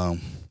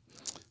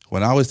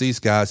when I was these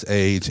guys'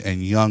 age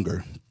and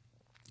younger,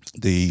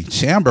 the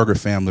Schamberger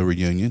family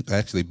reunion,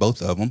 actually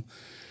both of them,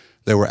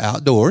 they were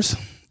outdoors,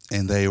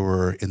 and they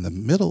were in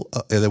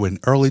they were in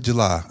early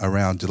July,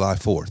 around July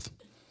 4th.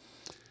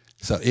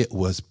 So it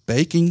was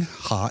baking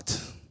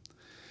hot.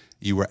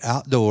 You were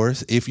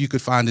outdoors. If you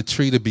could find a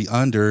tree to be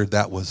under,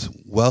 that was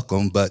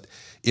welcome. But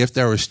if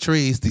there was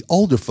trees, the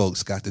older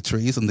folks got the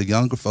trees, and the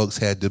younger folks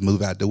had to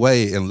move out the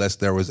way unless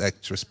there was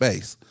extra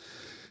space.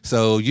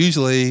 So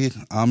usually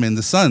I'm in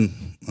the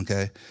sun,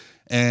 okay?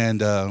 And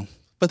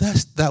but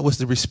that was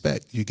the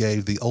respect you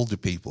gave the older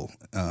people,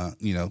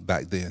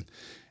 back then.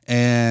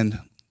 And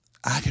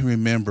I can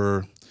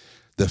remember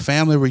the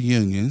family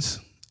reunions.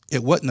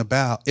 It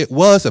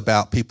was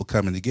about people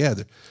coming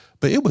together,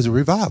 but it was a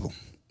revival.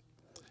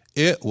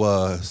 It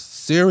was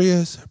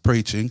serious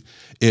preaching.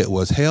 It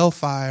was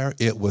hellfire.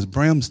 It was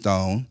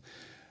brimstone.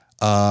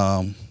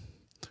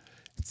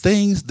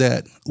 Things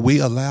that we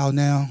allow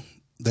now,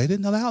 they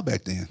didn't allow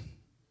back then.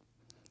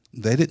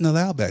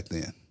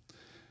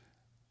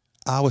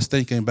 I was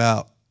thinking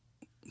about,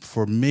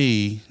 for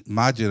me,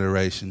 my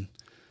generation,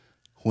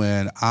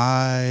 when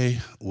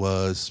I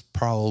was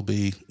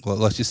probably,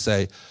 let's just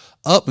say,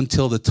 up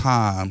until the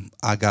time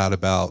I got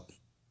about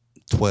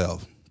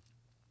 12.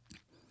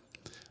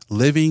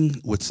 Living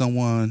with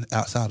someone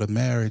outside of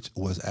marriage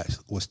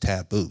was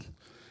taboo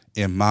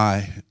in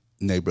my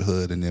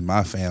neighborhood and in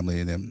my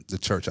family and in the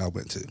church I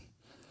went to.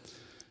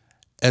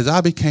 As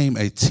I became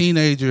a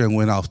teenager and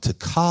went off to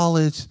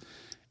college,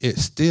 it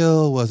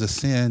still was a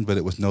sin, but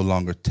it was no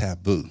longer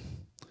taboo.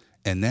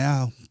 And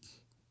now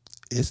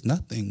it's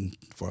nothing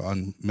for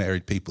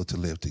unmarried people to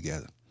live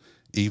together,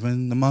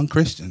 even among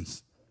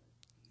Christians.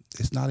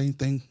 It's not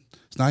anything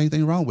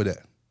wrong with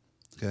that.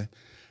 Okay,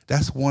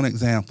 that's one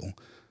example.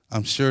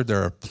 I'm sure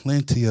there are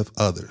plenty of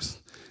others.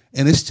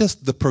 And it's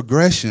just the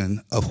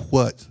progression of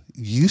what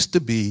used to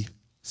be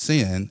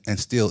sin and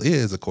still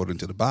is, according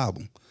to the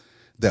Bible,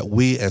 that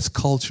we as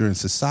culture and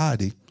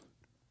society,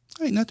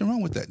 there ain't nothing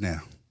wrong with that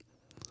now.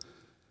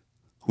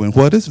 When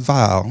what is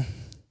vile,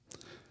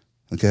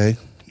 okay,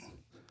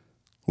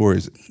 where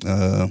is it?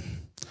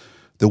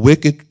 The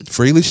wicked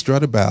freely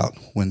strut about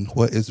when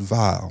what is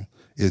vile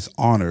is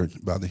honored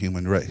by the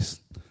human race.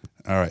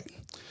 All right.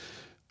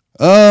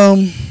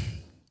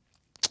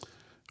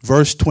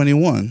 Verse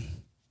 21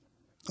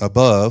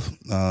 above,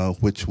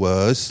 which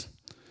was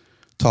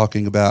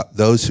talking about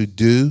those who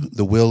do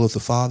the will of the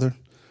Father.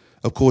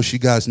 Of course, you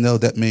guys know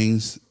that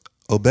means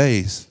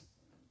obeys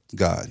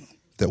God,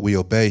 that we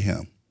obey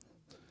him.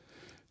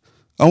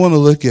 I want to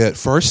look at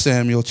 1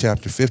 Samuel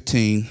chapter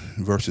 15,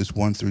 verses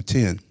 1 through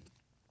 10.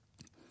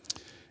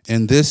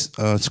 In this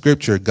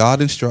scripture,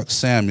 God instructs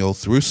Samuel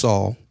through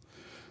Saul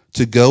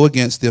to go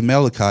against the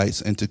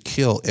Amalekites and to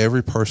kill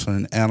every person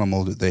and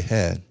animal that they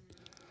had.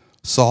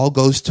 Saul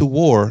goes to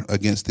war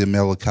against the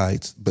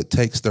Amalekites, but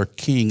takes their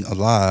king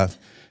alive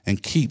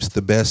and keeps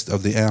the best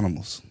of the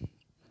animals.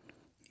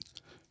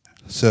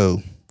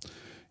 So,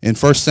 in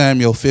 1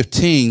 Samuel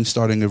 15,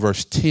 starting in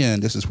verse 10,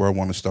 this is where I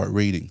want to start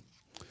reading.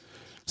 It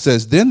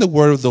says, "Then the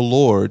word of the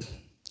Lord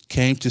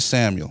came to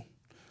Samuel.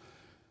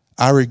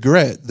 I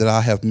regret that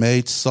I have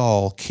made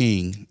Saul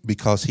king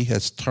because he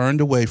has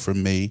turned away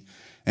from me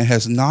and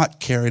has not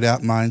carried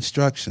out my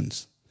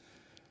instructions."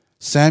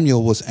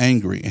 Samuel was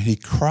angry, and he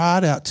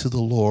cried out to the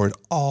Lord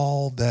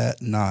all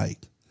that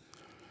night.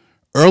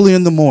 Early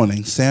in the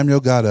morning,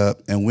 Samuel got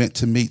up and went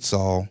to meet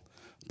Saul,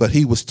 but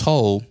he was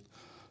told,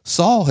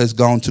 Saul has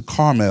gone to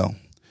Carmel.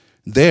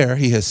 There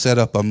he has set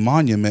up a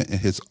monument in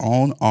his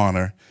own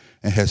honor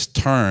and has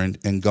turned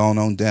and gone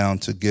on down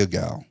to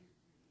Gilgal.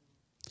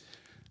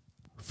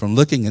 From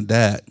looking at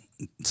that,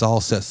 Saul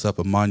sets up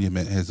a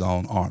monument in his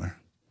own honor.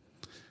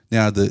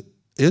 Now, the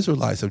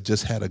Israelites have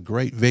just had a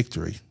great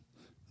victory.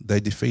 They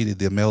defeated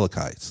the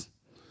Amalekites.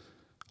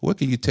 What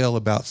can you tell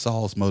about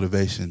Saul's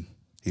motivation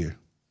here?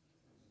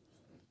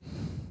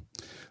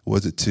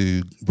 Was it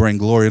to bring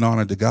glory and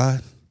honor to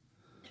God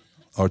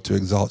or to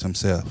exalt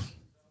himself?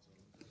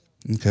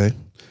 Okay.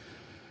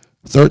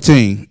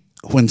 13.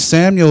 When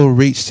Samuel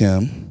reached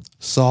him,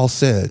 Saul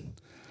said,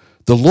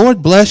 "The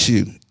Lord bless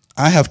you.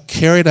 I have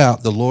carried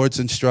out the Lord's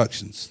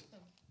instructions."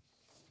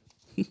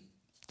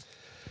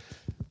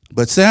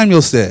 But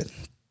Samuel said,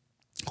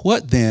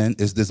 "What then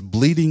is this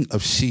bleating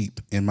of sheep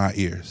in my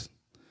ears?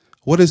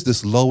 What is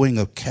this lowing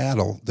of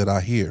cattle that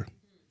I hear?"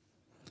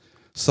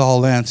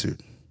 Saul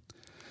answered,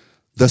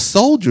 "The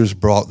soldiers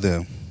brought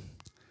them."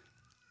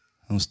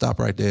 I'm going to stop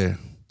right there.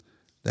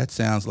 That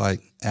sounds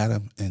like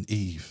Adam and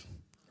Eve.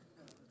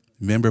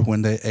 Remember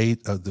when they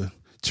ate of the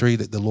tree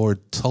that the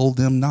Lord told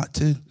them not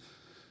to?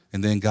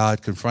 And then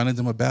God confronted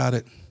them about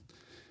it.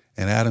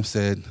 And Adam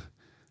said,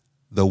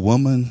 "The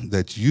woman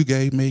that you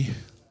gave me."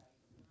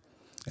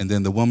 And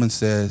then the woman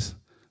says,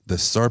 "The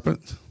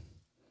serpent."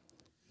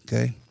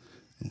 Okay?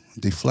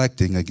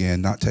 Deflecting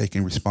again, not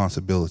taking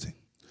responsibility.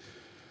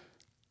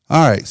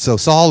 All right, so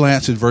Saul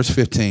answered, verse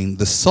 15,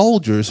 "The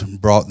soldiers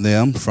brought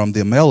them from the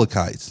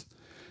Amalekites.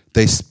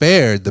 They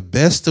spared the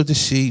best of the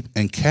sheep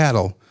and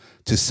cattle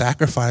to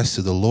sacrifice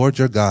to the Lord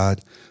your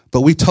God,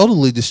 but we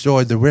totally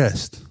destroyed the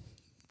rest."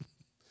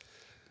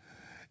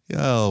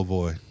 Oh,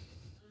 boy.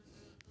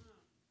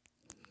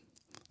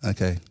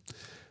 Okay.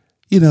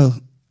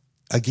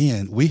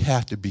 Again, we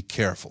have to be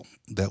careful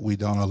that we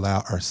don't allow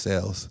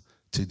ourselves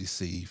to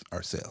deceive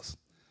ourselves.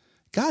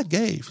 God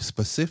gave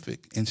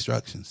specific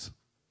instructions.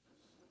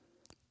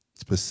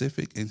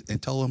 Specific,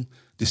 and told them,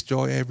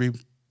 destroy every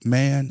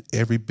man,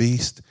 every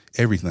beast,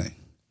 everything.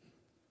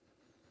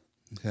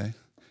 Okay?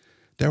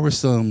 There was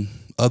some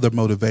other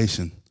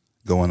motivation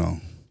going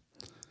on.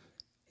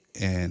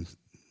 And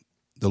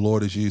the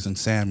Lord is using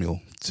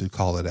Samuel to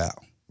call it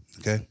out.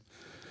 Okay?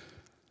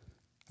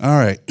 All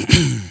right.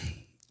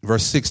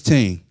 Verse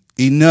 16.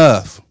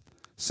 "Enough,"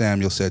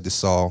 Samuel said to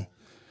Saul.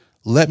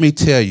 "Let me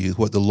tell you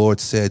what the Lord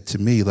said to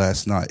me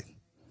last night."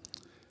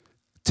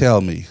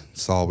 "Tell me,"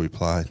 Saul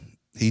replied.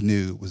 He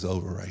knew it was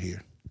over right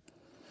here.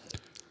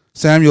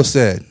 Samuel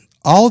said,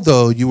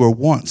 "Although you were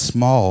once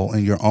small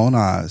in your own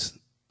eyes,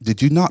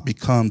 did you not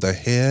become the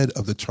head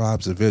of the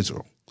tribes of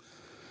Israel?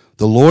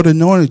 The Lord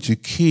anointed you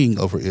king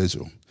over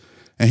Israel,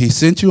 and he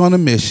sent you on a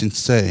mission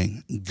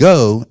saying,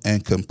 'Go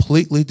and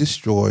completely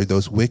destroy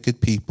those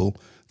wicked people,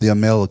 the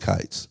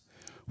Amalekites.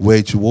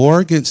 Wage war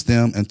against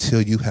them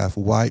until you have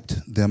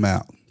wiped them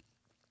out.'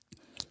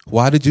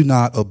 Why did you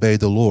not obey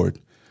the Lord?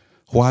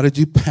 Why did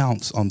you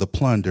pounce on the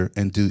plunder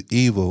and do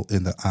evil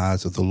in the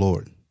eyes of the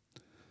Lord?"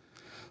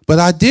 "But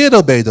I did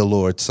obey the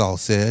Lord," Saul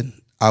said.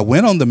 "I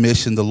went on the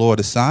mission the Lord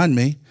assigned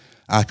me.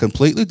 I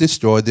completely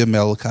destroyed the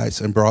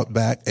Amalekites and brought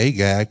back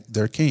Agag,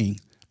 their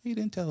king." He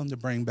didn't tell them to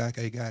bring back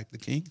Agag, the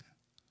king.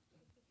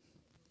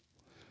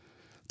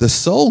 "The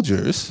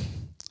soldiers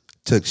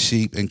took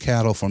sheep and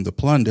cattle from the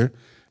plunder,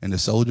 and the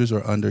soldiers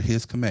are under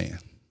his command.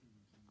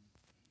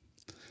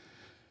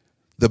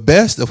 The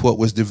best of what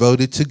was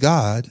devoted to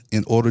God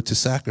in order to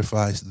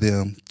sacrifice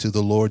them to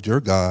the Lord your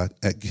God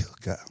at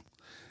Gilgal."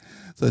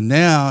 So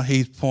now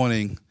he's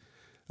pointing,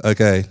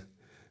 okay,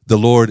 the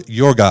Lord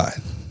your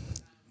God.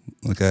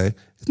 Okay?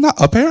 It's not,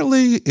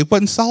 apparently it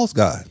wasn't Saul's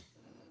God.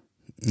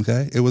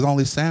 Okay? It was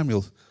only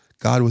Samuel's.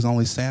 God was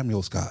only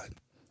Samuel's God.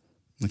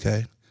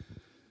 Okay?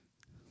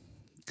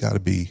 Got to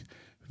be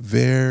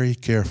very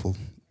careful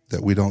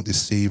that we don't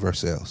deceive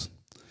ourselves.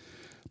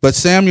 But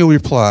Samuel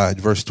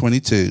replied, verse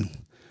 22,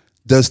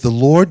 "Does the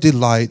Lord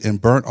delight in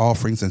burnt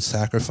offerings and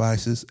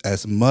sacrifices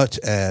as much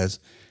as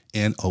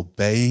in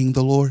obeying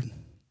the Lord?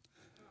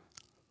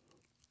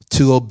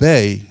 To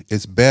obey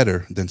is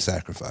better than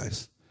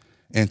sacrifice,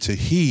 and to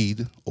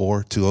heed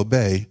or to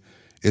obey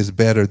is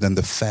better than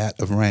the fat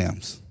of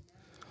rams.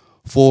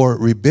 For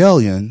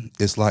rebellion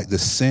is like the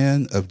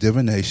sin of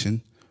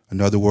divination,"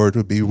 another word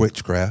would be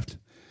witchcraft,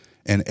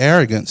 "and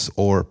arrogance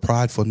or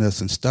pridefulness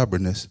and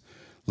stubbornness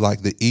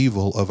like the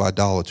evil of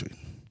idolatry.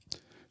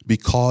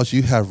 Because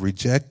you have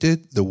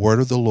rejected the word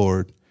of the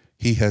Lord,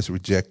 he has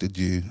rejected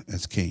you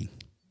as king."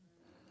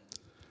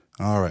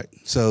 All right,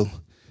 so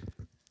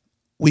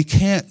we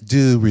can't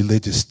do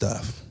religious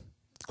stuff,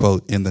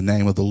 quote, "in the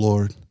name of the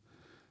Lord,"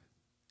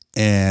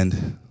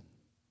 and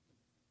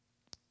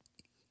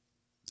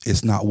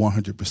it's not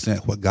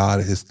 100% what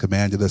God has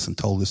commanded us and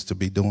told us to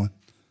be doing,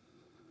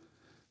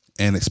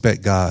 and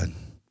expect God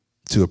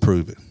to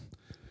approve it.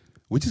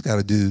 We just got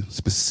to do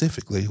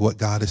specifically what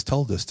God has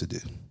told us to do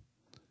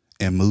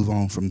and move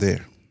on from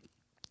there.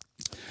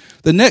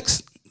 The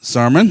next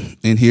sermon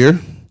in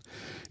here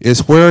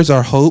is, where is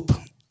our hope,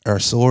 our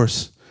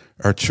source,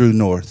 our true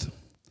north?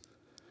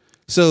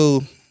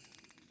 So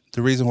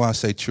The reason why I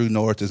say true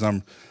north is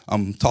I'm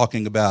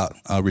talking about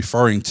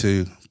referring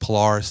to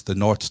Polaris, the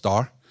North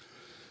Star.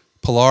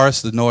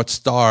 Polaris, the North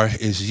Star,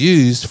 is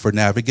used for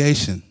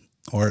navigation,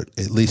 or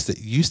at least it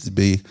used to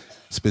be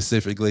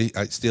specifically.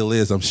 It still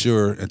is, I'm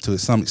sure, and to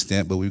some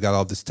extent, but we've got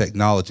all this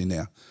technology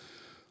now.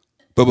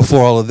 But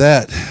before all of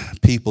that,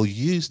 people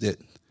used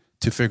it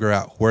to figure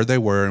out where they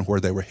were and where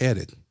they were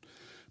headed,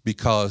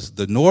 because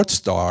the North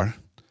Star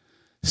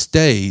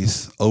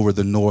stays over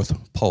the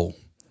North Pole.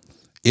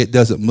 It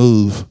doesn't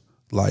move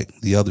like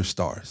the other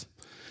stars.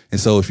 And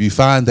so if you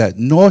find that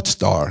North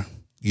Star,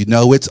 you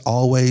know it's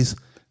always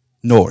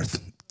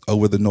north,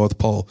 over the North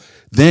Pole.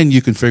 Then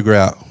you can figure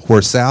out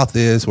where south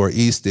is, where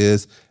east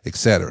is,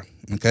 etc.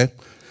 Okay?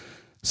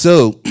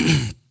 So,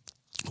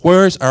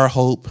 where's our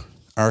hope,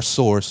 our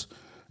source,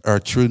 our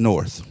true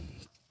north?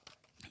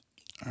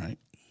 All right.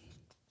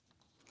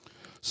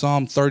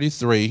 Psalm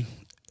 33,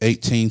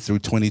 18 through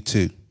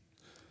 22.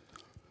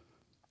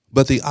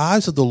 But the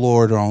eyes of the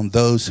Lord are on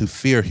those who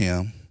fear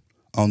him,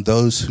 on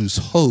those whose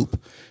hope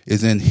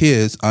is in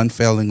his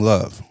unfailing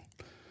love,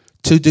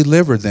 to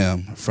deliver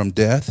them from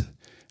death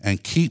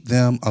and keep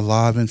them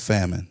alive in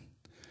famine.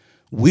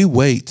 We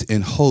wait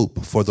in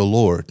hope for the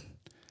Lord.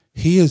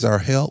 He is our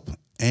help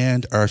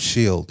and our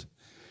shield.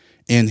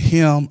 In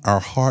him our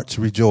hearts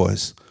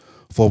rejoice,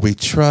 for we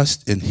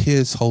trust in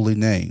his holy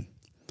name.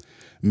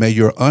 May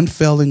your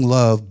unfailing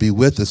love be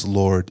with us,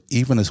 Lord,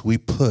 even as we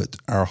put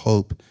our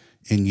hope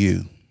in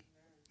you.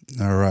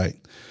 All right.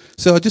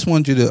 So I just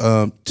want you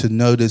to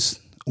notice,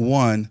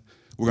 one,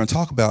 we're going to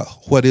talk about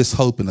what is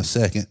hope in a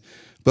second,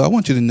 but I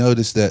want you to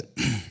notice that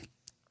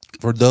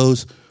for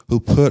those who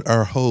put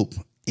our hope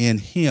in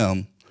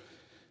him,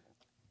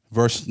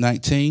 verse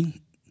 19,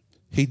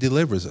 he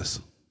delivers us.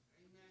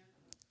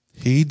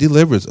 He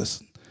delivers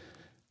us.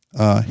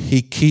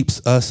 He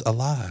keeps us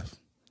alive,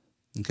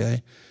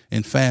 okay,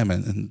 in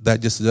famine. And that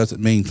just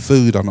doesn't mean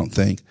food, I don't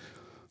think,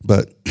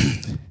 but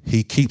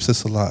he keeps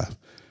us alive.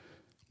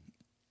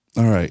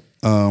 All right.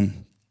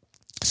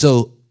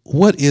 So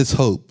what is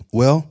hope?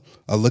 Well,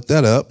 I looked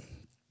that up.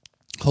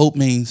 Hope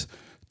means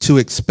to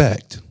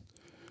expect,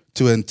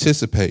 to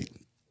anticipate,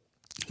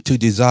 to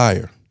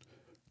desire,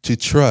 to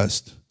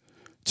trust,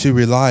 to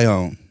rely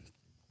on.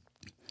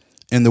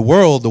 In the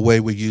world, the way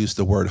we use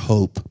the word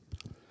hope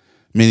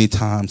many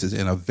times is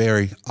in a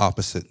very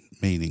opposite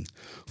meaning.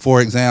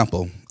 For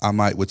example,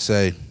 I would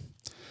say,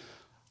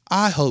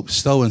 I hope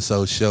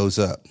so-and-so shows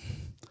up,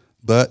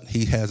 but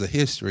he has a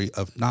history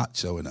of not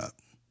showing up.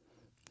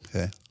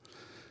 Okay?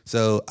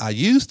 So I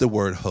use the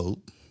word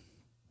hope,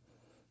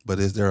 but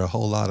is there a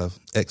whole lot of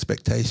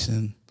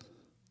expectation,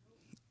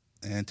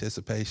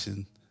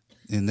 anticipation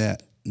in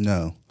that?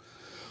 No.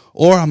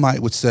 Or I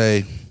would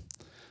say,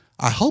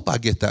 I hope I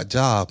get that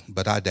job,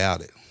 but I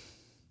doubt it.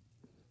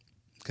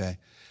 Okay?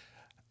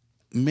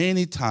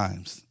 Many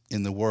times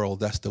in the world,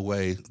 that's the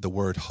way the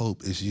word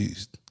hope is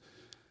used.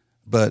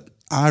 But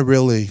I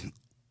really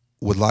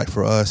would like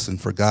for us and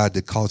for God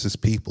to cause his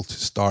people to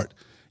start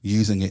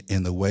using it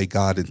in the way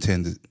God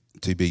intended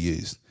to be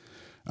used.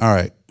 All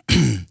right.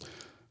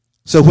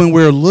 So when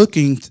we're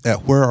looking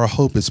at where our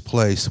hope is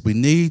placed, we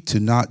need to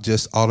not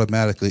just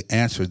automatically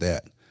answer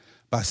that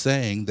by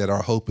saying that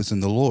our hope is in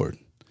the Lord.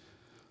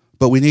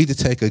 But we need to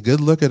take a good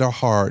look at our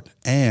heart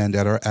and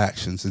at our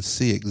actions and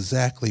see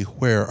exactly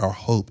where our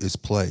hope is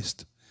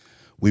placed.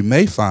 We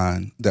may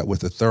find that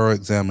with a thorough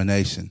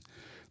examination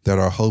that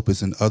our hope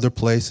is in other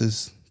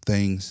places,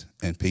 things,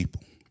 and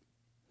people.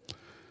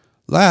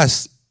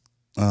 Last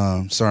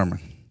sermon.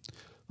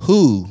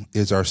 Who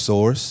is our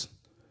source?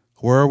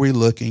 Where are we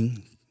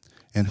looking?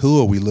 And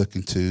who are we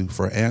looking to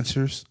for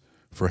answers,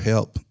 for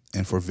help,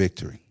 and for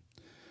victory?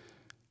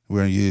 We're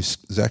going to use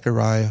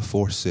Zechariah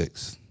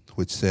 4:6,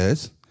 which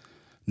says,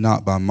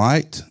 not by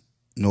might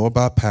nor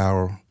by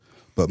power,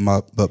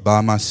 but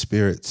by my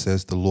spirit,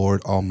 says the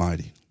Lord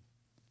Almighty.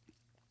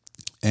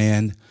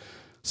 And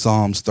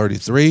Psalms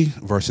 33,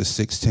 verses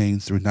 16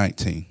 through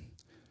 19.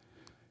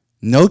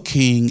 No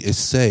king is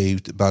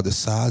saved by the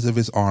size of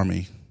his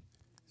army.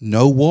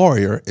 No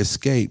warrior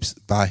escapes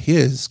by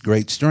his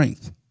great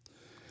strength.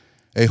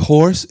 A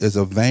horse is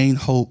a vain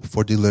hope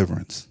for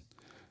deliverance.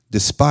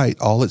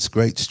 Despite all its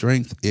great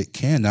strength, it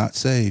cannot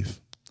save.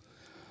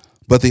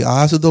 But the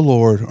eyes of the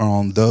Lord are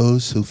on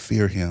those who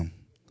fear him,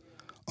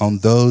 on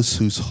those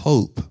whose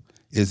hope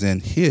is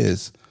in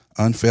his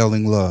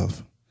unfailing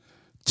love,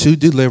 to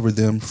deliver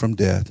them from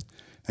death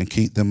and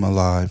keep them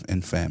alive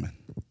in famine.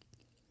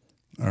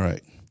 All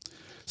right.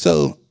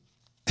 So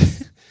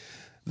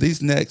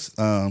these next,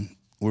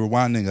 we're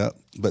winding up,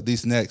 but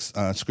these next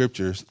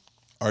scriptures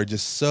are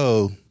just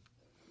so,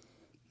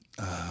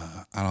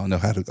 I don't know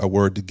a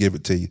word to give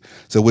it to you.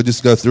 So we'll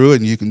just go through it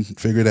and you can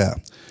figure it out.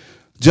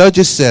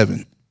 Judges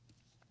 7.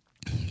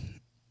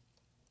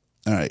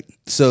 All right.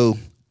 So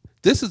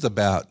this is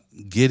about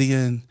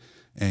Gideon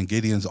and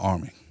Gideon's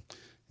army.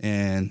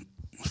 And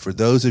for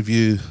those of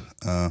you,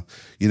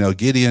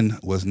 Gideon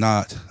was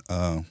not,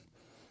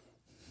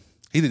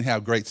 he didn't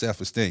have great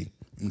self-esteem.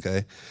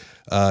 Okay.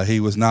 He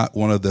was not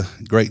one of the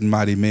great and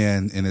mighty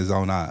men in his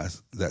own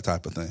eyes, that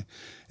type of thing.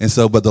 And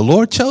so, but the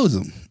Lord chose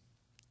him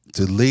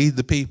to lead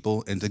the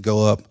people and to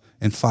go up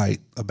and fight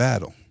a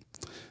battle.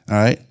 All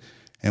right.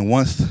 And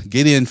once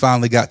Gideon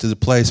finally got to the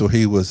place where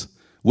he was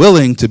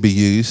willing to be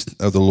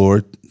used of the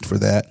Lord for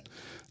that,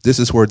 this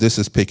is where this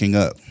is picking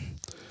up.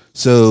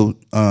 So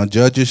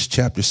Judges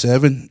chapter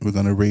 7, we're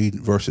going to read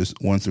verses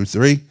 1 through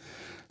 3. It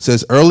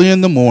says, early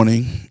in the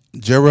morning,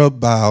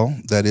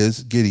 Jerubbaal, that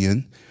is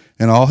Gideon,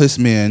 and all his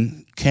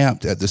men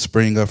camped at the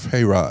spring of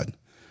Harod.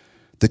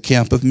 The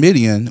camp of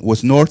Midian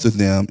was north of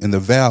them in the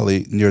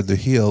valley near the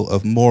hill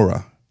of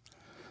Morah.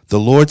 The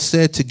Lord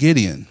said to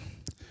Gideon,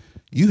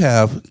 you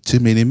have too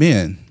many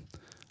men.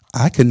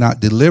 I cannot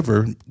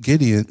deliver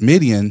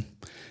Midian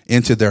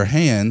into their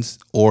hands,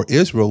 or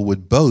Israel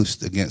would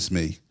boast against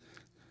me.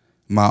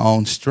 My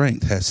own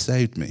strength has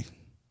saved me.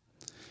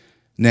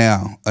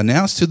 Now,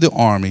 announce to the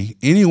army,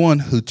 anyone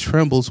who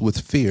trembles with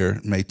fear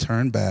may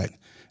turn back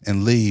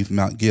and leave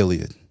Mount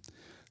Gilead.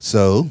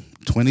 So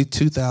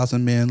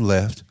 22,000 men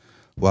left,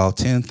 while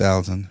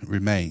 10,000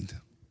 remained.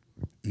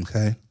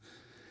 Okay?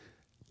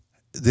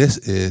 This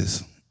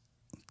is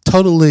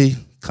totally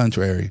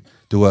contrary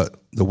to what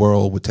the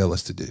world would tell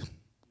us to do,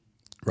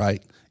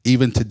 right?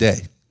 Even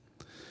today.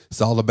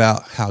 It's all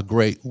about how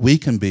great we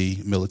can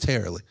be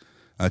militarily,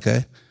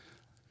 okay?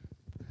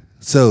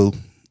 So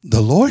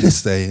the Lord is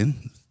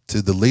saying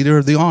to the leader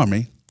of the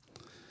army,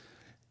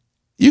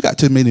 you got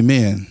too many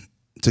men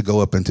to go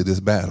up into this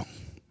battle,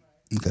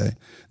 okay?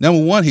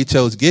 Number one, he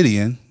chose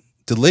Gideon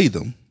to lead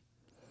them.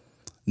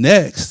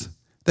 Next,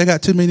 they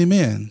got too many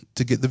men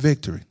to get the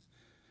victory.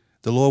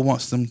 The Lord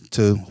wants them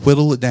to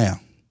whittle it down.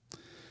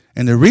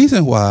 And the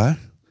reason why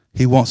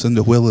he wants them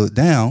to whittle it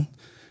down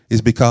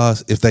is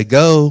because if they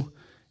go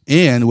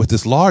in with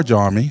this large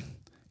army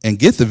and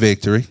get the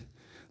victory,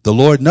 the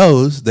Lord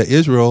knows that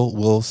Israel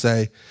will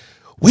say,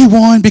 we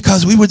won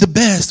because we were the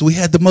best. We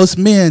had the most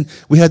men.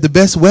 We had the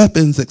best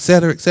weapons, et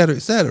cetera, et cetera,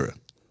 et cetera.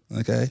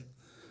 Okay?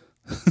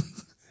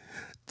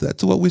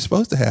 That's what we're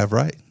supposed to have,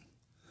 right?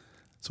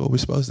 That's what we're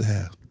supposed to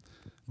have.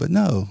 But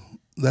no,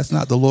 that's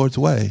not the Lord's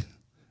way.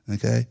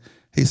 Okay?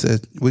 He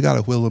said, we got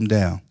to whittle them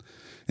down.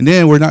 And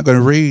then we're not going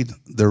to read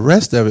the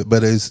rest of it,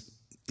 but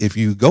if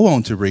you go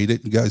on to read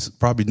it, you guys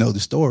probably know the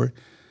story.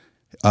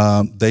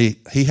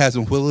 He has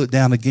them whittle it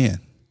down again.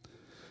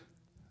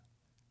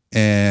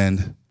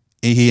 And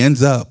he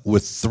ends up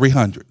with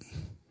 300.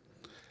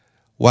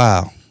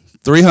 Wow,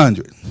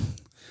 300.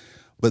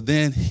 But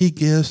then he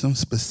gives them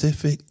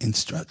specific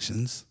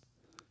instructions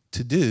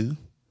to do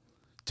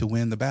to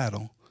win the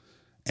battle.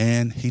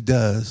 And he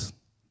does.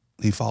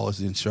 He follows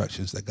the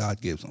instructions that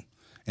God gives them.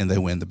 And they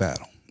win the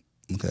battle.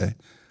 Okay?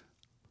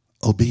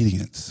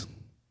 Obedience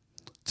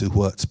to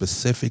what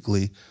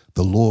specifically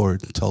the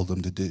Lord told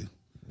them to do.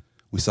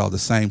 We saw the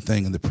same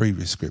thing in the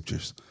previous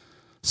scriptures.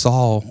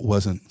 Saul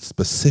wasn't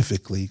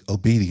specifically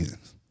obedient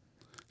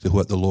to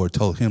what the Lord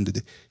told him to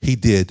do. He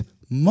did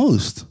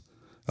most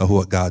of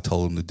what God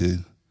told him to do.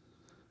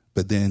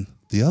 But then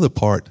the other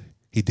part,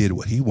 he did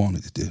what he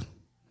wanted to do.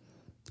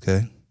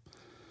 Okay?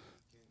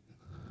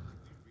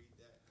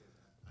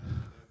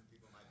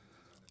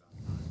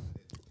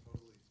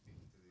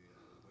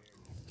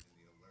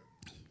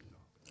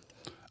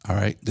 All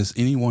right. Does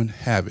anyone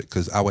have it?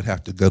 Because I would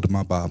have to go to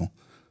my Bible.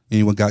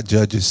 Anyone got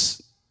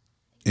Judges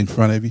in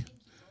front of you?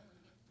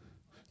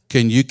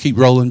 Can you keep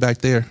rolling back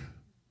there?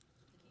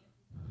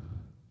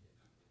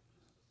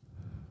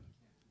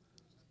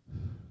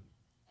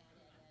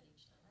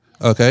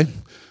 Okay.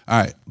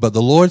 All right. But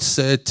the Lord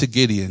said to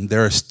Gideon,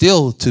 there are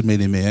still too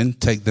many men.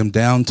 Take them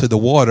down to the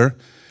water,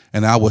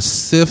 and I will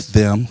sift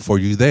them for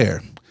you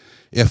there.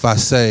 If I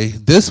say,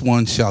 this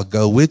one shall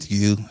go with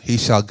you, he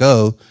shall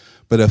go.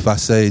 But if I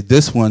say,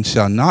 this one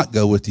shall not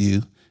go with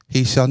you,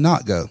 he shall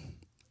not go.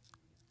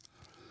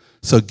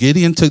 So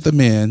Gideon took the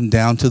men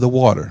down to the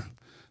water.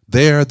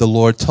 There the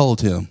Lord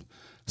told him,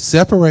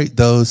 separate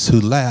those who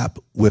lap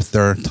with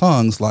their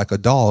tongues like a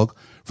dog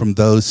from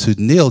those who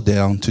kneel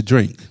down to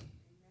drink.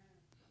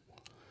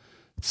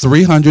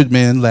 300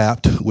 men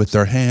lapped with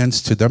their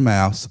hands to their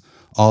mouths.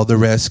 All the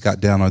rest got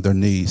down on their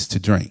knees to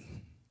drink.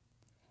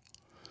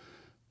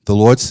 The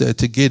Lord said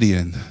to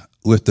Gideon,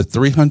 with the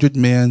 300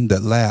 men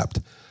that lapped,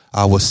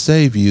 I will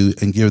save you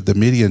and give the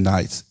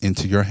Midianites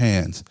into your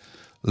hands.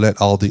 Let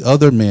all the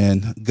other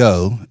men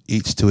go,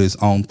 each to his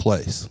own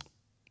place.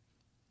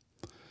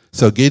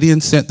 So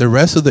Gideon sent the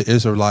rest of the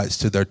Israelites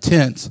to their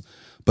tents,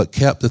 but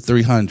kept the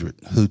 300,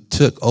 who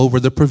took over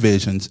the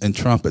provisions and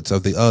trumpets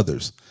of the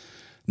others.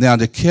 Now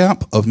the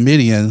camp of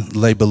Midian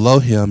lay below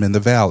him in the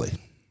valley.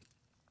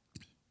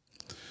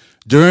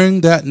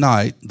 During that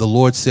night, the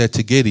Lord said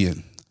to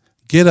Gideon,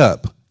 get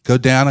up, go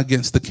down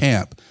against the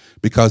camp,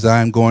 because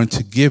I am going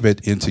to give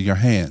it into your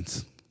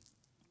hands.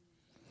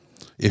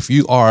 If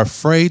you are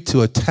afraid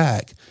to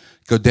attack,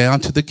 go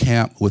down to the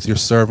camp with your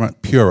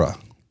servant Purah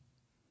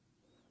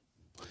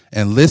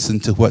and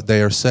listen to what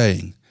they are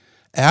saying.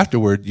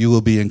 Afterward, you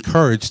will be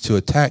encouraged to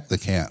attack the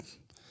camp.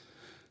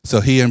 So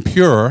he and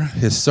Purah,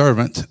 his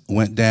servant,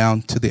 went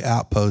down to the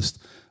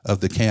outpost of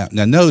the camp.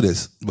 Now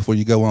notice, before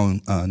you go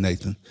on,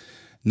 Nathan,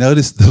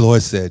 notice the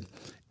Lord said,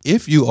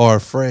 if you are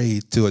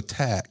afraid to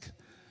attack,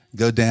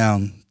 go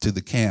down to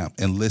the camp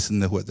and listen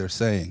to what they're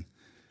saying.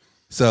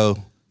 So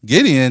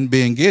Gideon,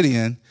 being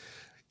Gideon,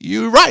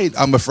 you're right,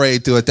 I'm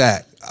afraid to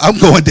attack. I'm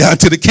going down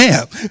to the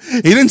camp.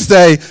 He didn't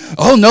say,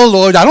 oh, no,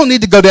 Lord, I don't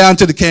need to go down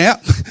to the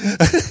camp.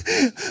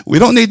 We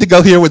don't need to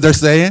go hear what they're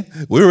saying.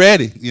 We're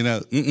ready,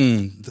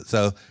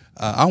 So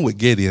I'm with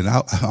Gideon.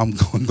 I'm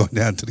going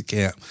down to the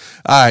camp.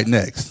 All right,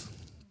 next.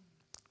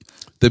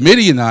 The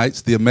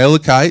Midianites, the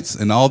Amalekites,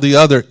 and all the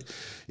other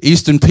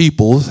eastern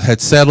peoples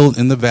had settled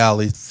in the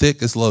valley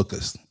thick as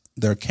locusts.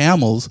 Their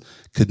camels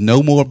could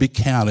no more be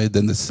counted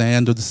than the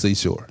sand of the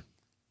seashore.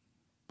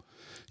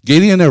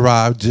 Gideon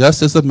arrived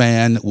just as a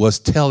man was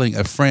telling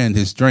a friend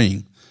his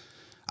dream.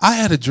 I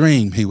had a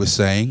dream, he was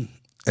saying.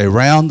 A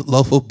round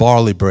loaf of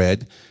barley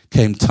bread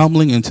came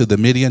tumbling into the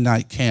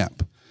Midianite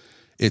camp.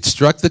 It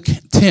struck the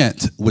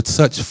tent with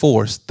such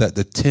force that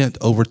the tent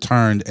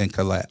overturned and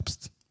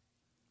collapsed.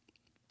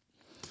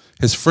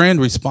 His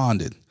friend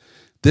responded,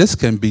 this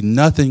can be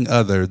nothing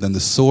other than the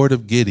sword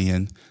of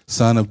Gideon,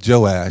 son of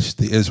Joash,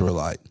 the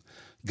Israelite.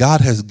 God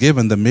has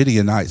given the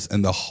Midianites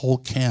and the whole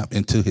camp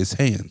into his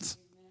hands.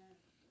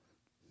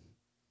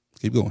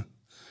 Keep going.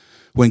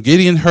 When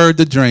Gideon heard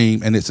the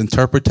dream and its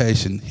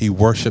interpretation, he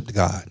worshiped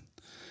God.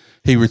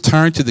 He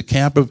returned to the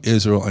camp of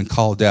Israel and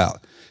called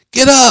out,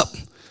 get up!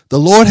 The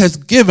Lord has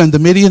given the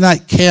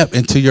Midianite camp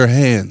into your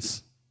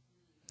hands.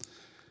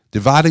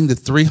 Dividing the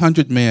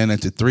 300 men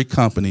into 3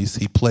 companies,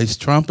 he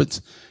placed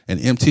trumpets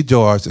and empty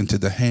jars into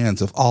the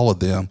hands of all of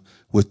them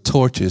with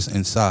torches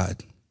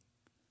inside.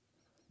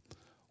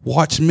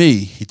 Watch me,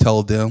 he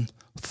told them.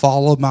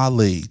 Follow my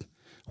lead.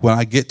 When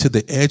I get to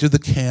the edge of the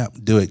camp,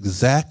 do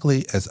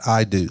exactly as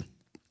I do.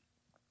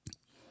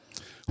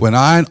 When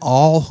I and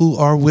all who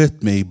are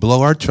with me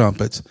blow our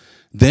trumpets,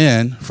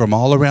 then from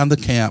all around the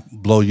camp,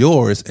 blow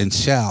yours and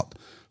shout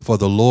for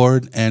the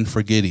Lord and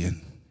for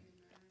Gideon.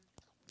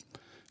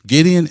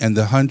 Gideon and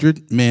the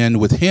 100 men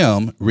with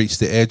him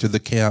reached the edge of the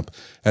camp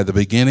at the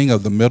beginning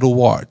of the middle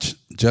watch,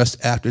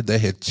 just after they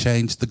had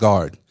changed the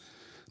guard.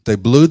 They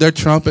blew their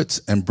trumpets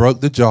and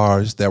broke the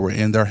jars that were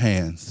in their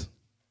hands.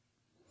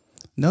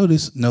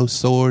 Notice no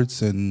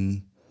swords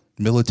and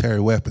military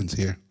weapons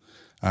here.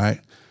 All right.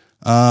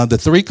 The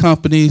 3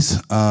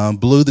 companies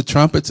blew the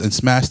trumpets and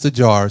smashed the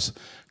jars,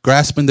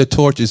 grasping the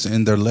torches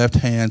in their left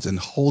hands and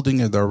holding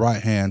in their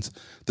right hands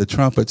the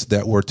trumpets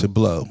that were to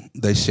blow.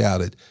 They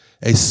shouted,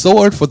 a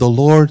sword for the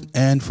Lord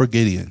and for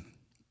Gideon.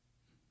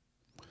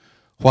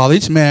 While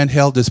each man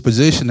held his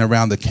position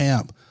around the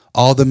camp,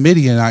 all the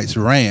Midianites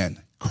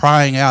ran,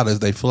 crying out as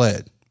they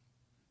fled.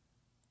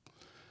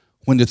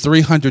 When the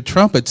 300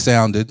 trumpets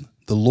sounded,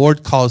 the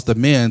Lord caused the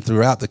men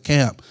throughout the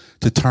camp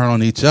to turn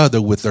on each other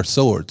with their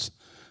swords.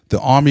 The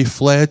army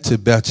fled to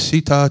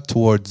Bethshittah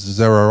towards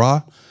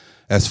Zerah,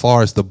 as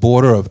far as the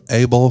border of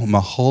Abel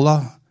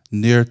Maholah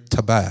near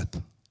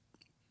Tabath.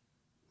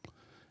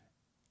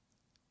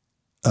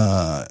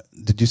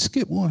 Did you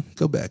skip one?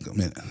 Go back a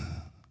minute.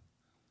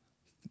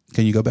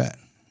 Can you go back?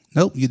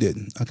 Nope, you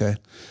didn't. Okay.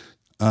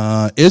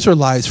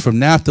 Israelites from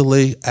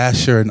Naphtali,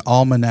 Asher, and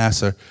all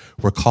Manasseh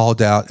were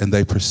called out, and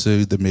they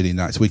pursued the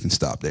Midianites. We can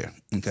stop there.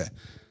 Okay.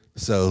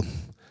 So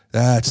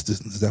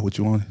is that what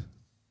you wanted?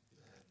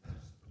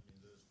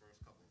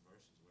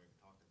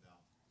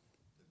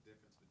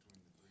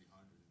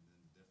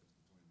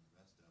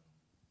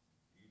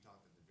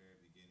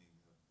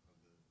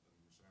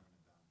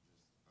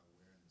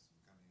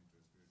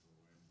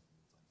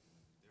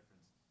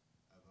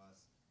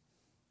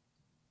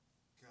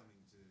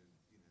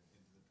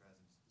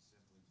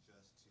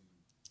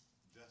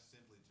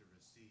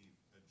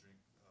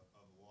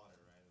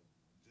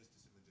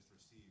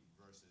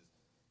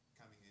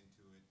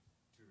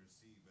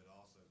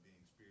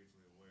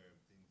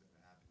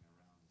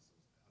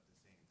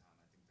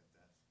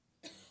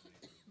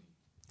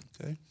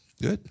 Okay,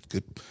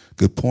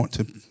 good point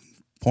to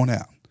point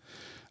out.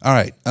 All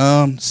right,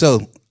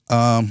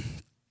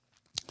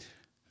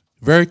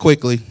 very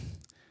quickly,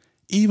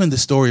 even the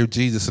story of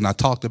Jesus, and I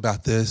talked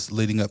about this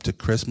leading up to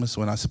Christmas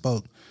when I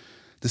spoke,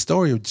 the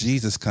story of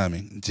Jesus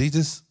coming,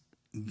 Jesus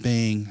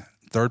being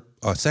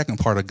second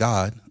part of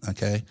God,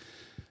 okay,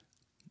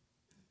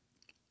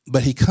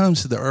 but he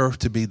comes to the earth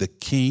to be the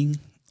King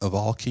of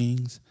all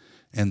kings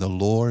and the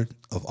Lord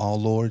of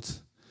all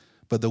lords.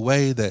 But the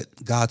way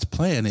that God's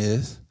plan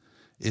is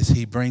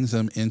he brings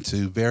them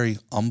into very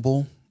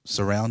humble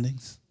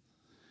surroundings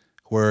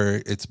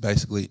where it's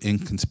basically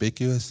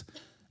inconspicuous,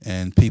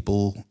 and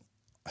people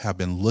have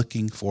been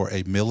looking for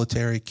a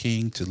military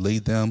king to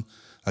lead them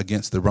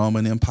against the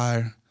Roman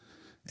Empire.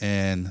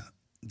 And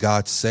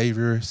God's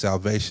Savior,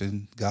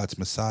 salvation, God's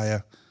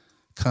Messiah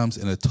comes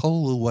in a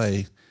total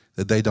way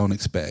that they don't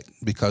expect,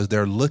 because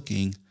they're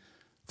looking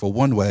for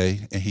one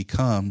way and he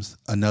comes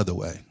another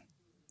way.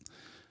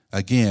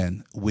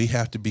 Again, we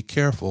have to be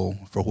careful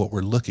for what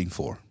we're looking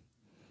for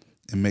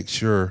and make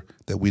sure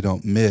that we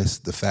don't miss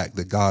the fact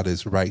that God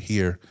is right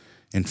here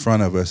in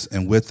front of us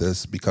and with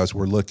us because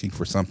we're looking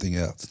for something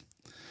else.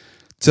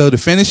 So to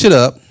finish it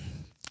up,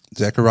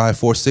 Zechariah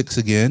 4:6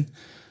 again.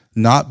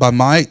 Not by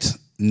might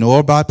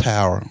nor by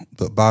power,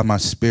 but by my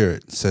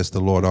spirit, says the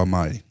Lord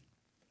Almighty.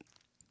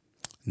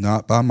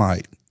 Not by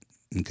might,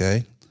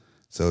 okay?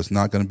 So it's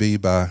not going to be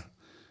by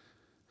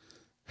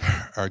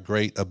our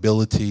great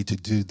ability to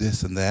do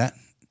this and that.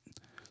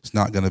 It's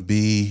not going to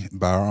be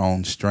by our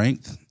own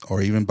strength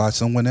or even by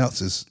someone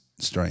else's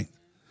strength.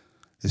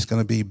 It's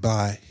going to be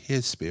by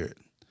his spirit.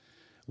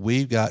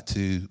 We've got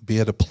to be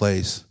at a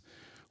place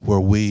where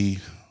we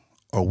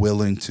are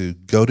willing to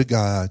go to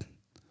God,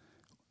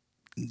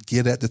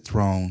 get at the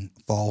throne,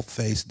 fall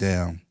face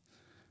down,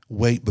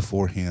 wait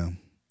before him,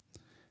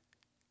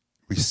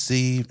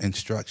 receive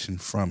instruction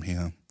from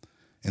him,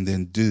 and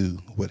then do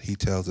what he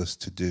tells us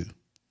to do.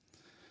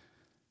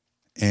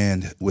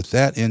 And with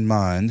that in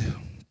mind,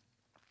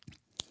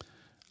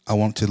 I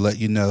want to let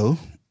you know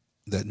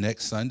that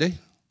next Sunday,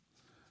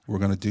 we're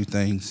going to do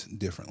things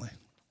differently.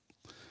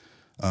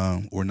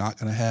 We're not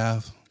going to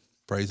have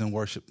praise and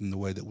worship in the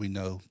way that we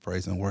know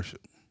praise and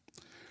worship.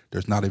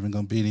 There's not even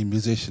going to be any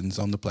musicians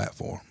on the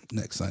platform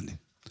next Sunday.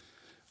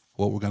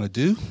 What we're going to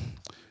do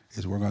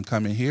is we're going to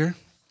come in here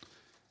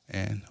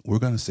and we're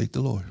going to seek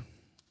the Lord.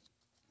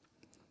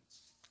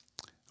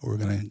 We're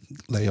going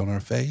to lay on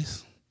our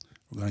face.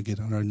 We're going to get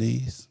on our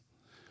knees.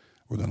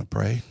 We're going to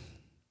pray.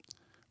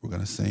 We're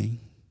going to sing.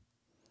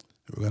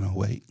 We're going to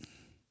wait.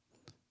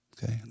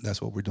 Okay,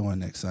 that's what we're doing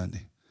next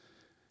Sunday.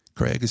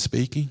 Craig is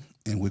speaking,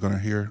 and we're going to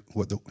hear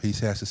what he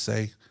has to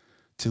say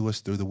to us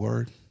through the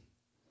word.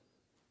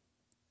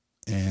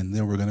 And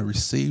then we're going to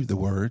receive the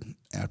word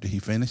after he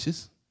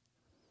finishes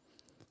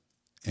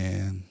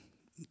and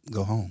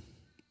go home.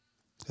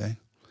 Okay?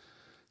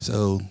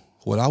 So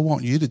what I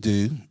want you to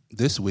do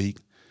this week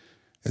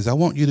is I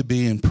want you to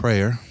be in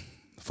prayer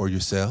for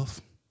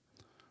yourself,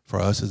 for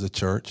us as a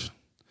church,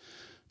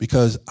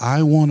 because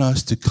I want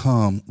us to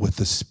come with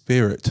the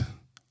spirit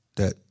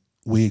that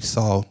we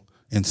saw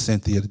in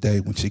Cynthia today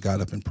when she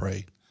got up and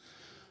prayed.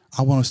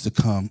 I want us to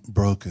come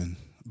broken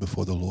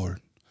before the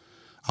Lord.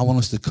 I want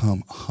us to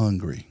come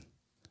hungry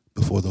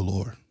before the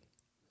Lord.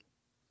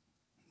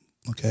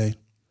 Okay?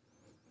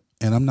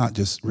 And I'm not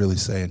just really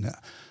saying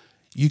that.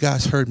 You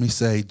guys heard me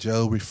say,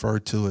 Joe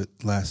referred to it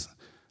last.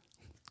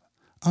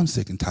 I'm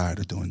sick and tired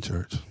of doing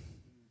church.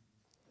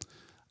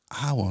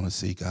 I want to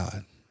see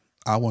God.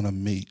 I want to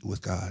meet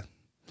with God.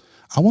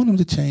 I want him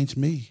to change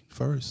me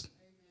first,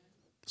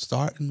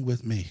 starting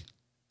with me.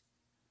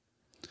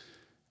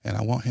 And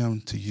I want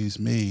him to use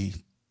me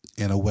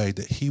in a way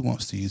that he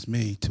wants to use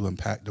me to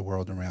impact the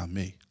world around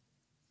me.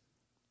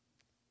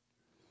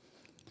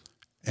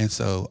 And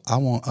so I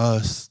want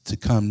us to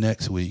come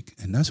next week,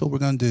 and that's what we're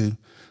going to do.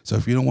 So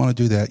if you don't want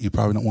to do that, you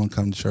probably don't want to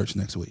come to church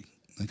next week,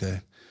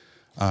 okay?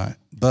 All right,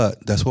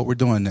 but that's what we're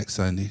doing next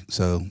Sunday.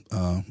 So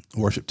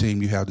worship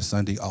team, you have the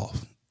Sunday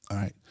off, all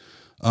right?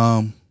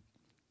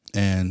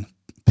 And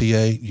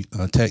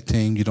PA, tech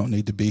team, you don't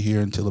need to be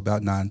here until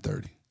about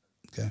 9:30,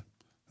 okay?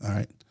 All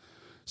right?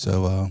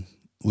 So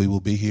we will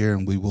be here,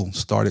 and we will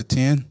start at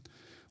 10.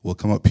 We'll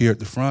come up here at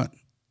the front,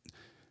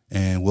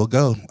 and we'll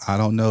go. I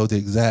don't know the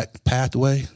exact pathway,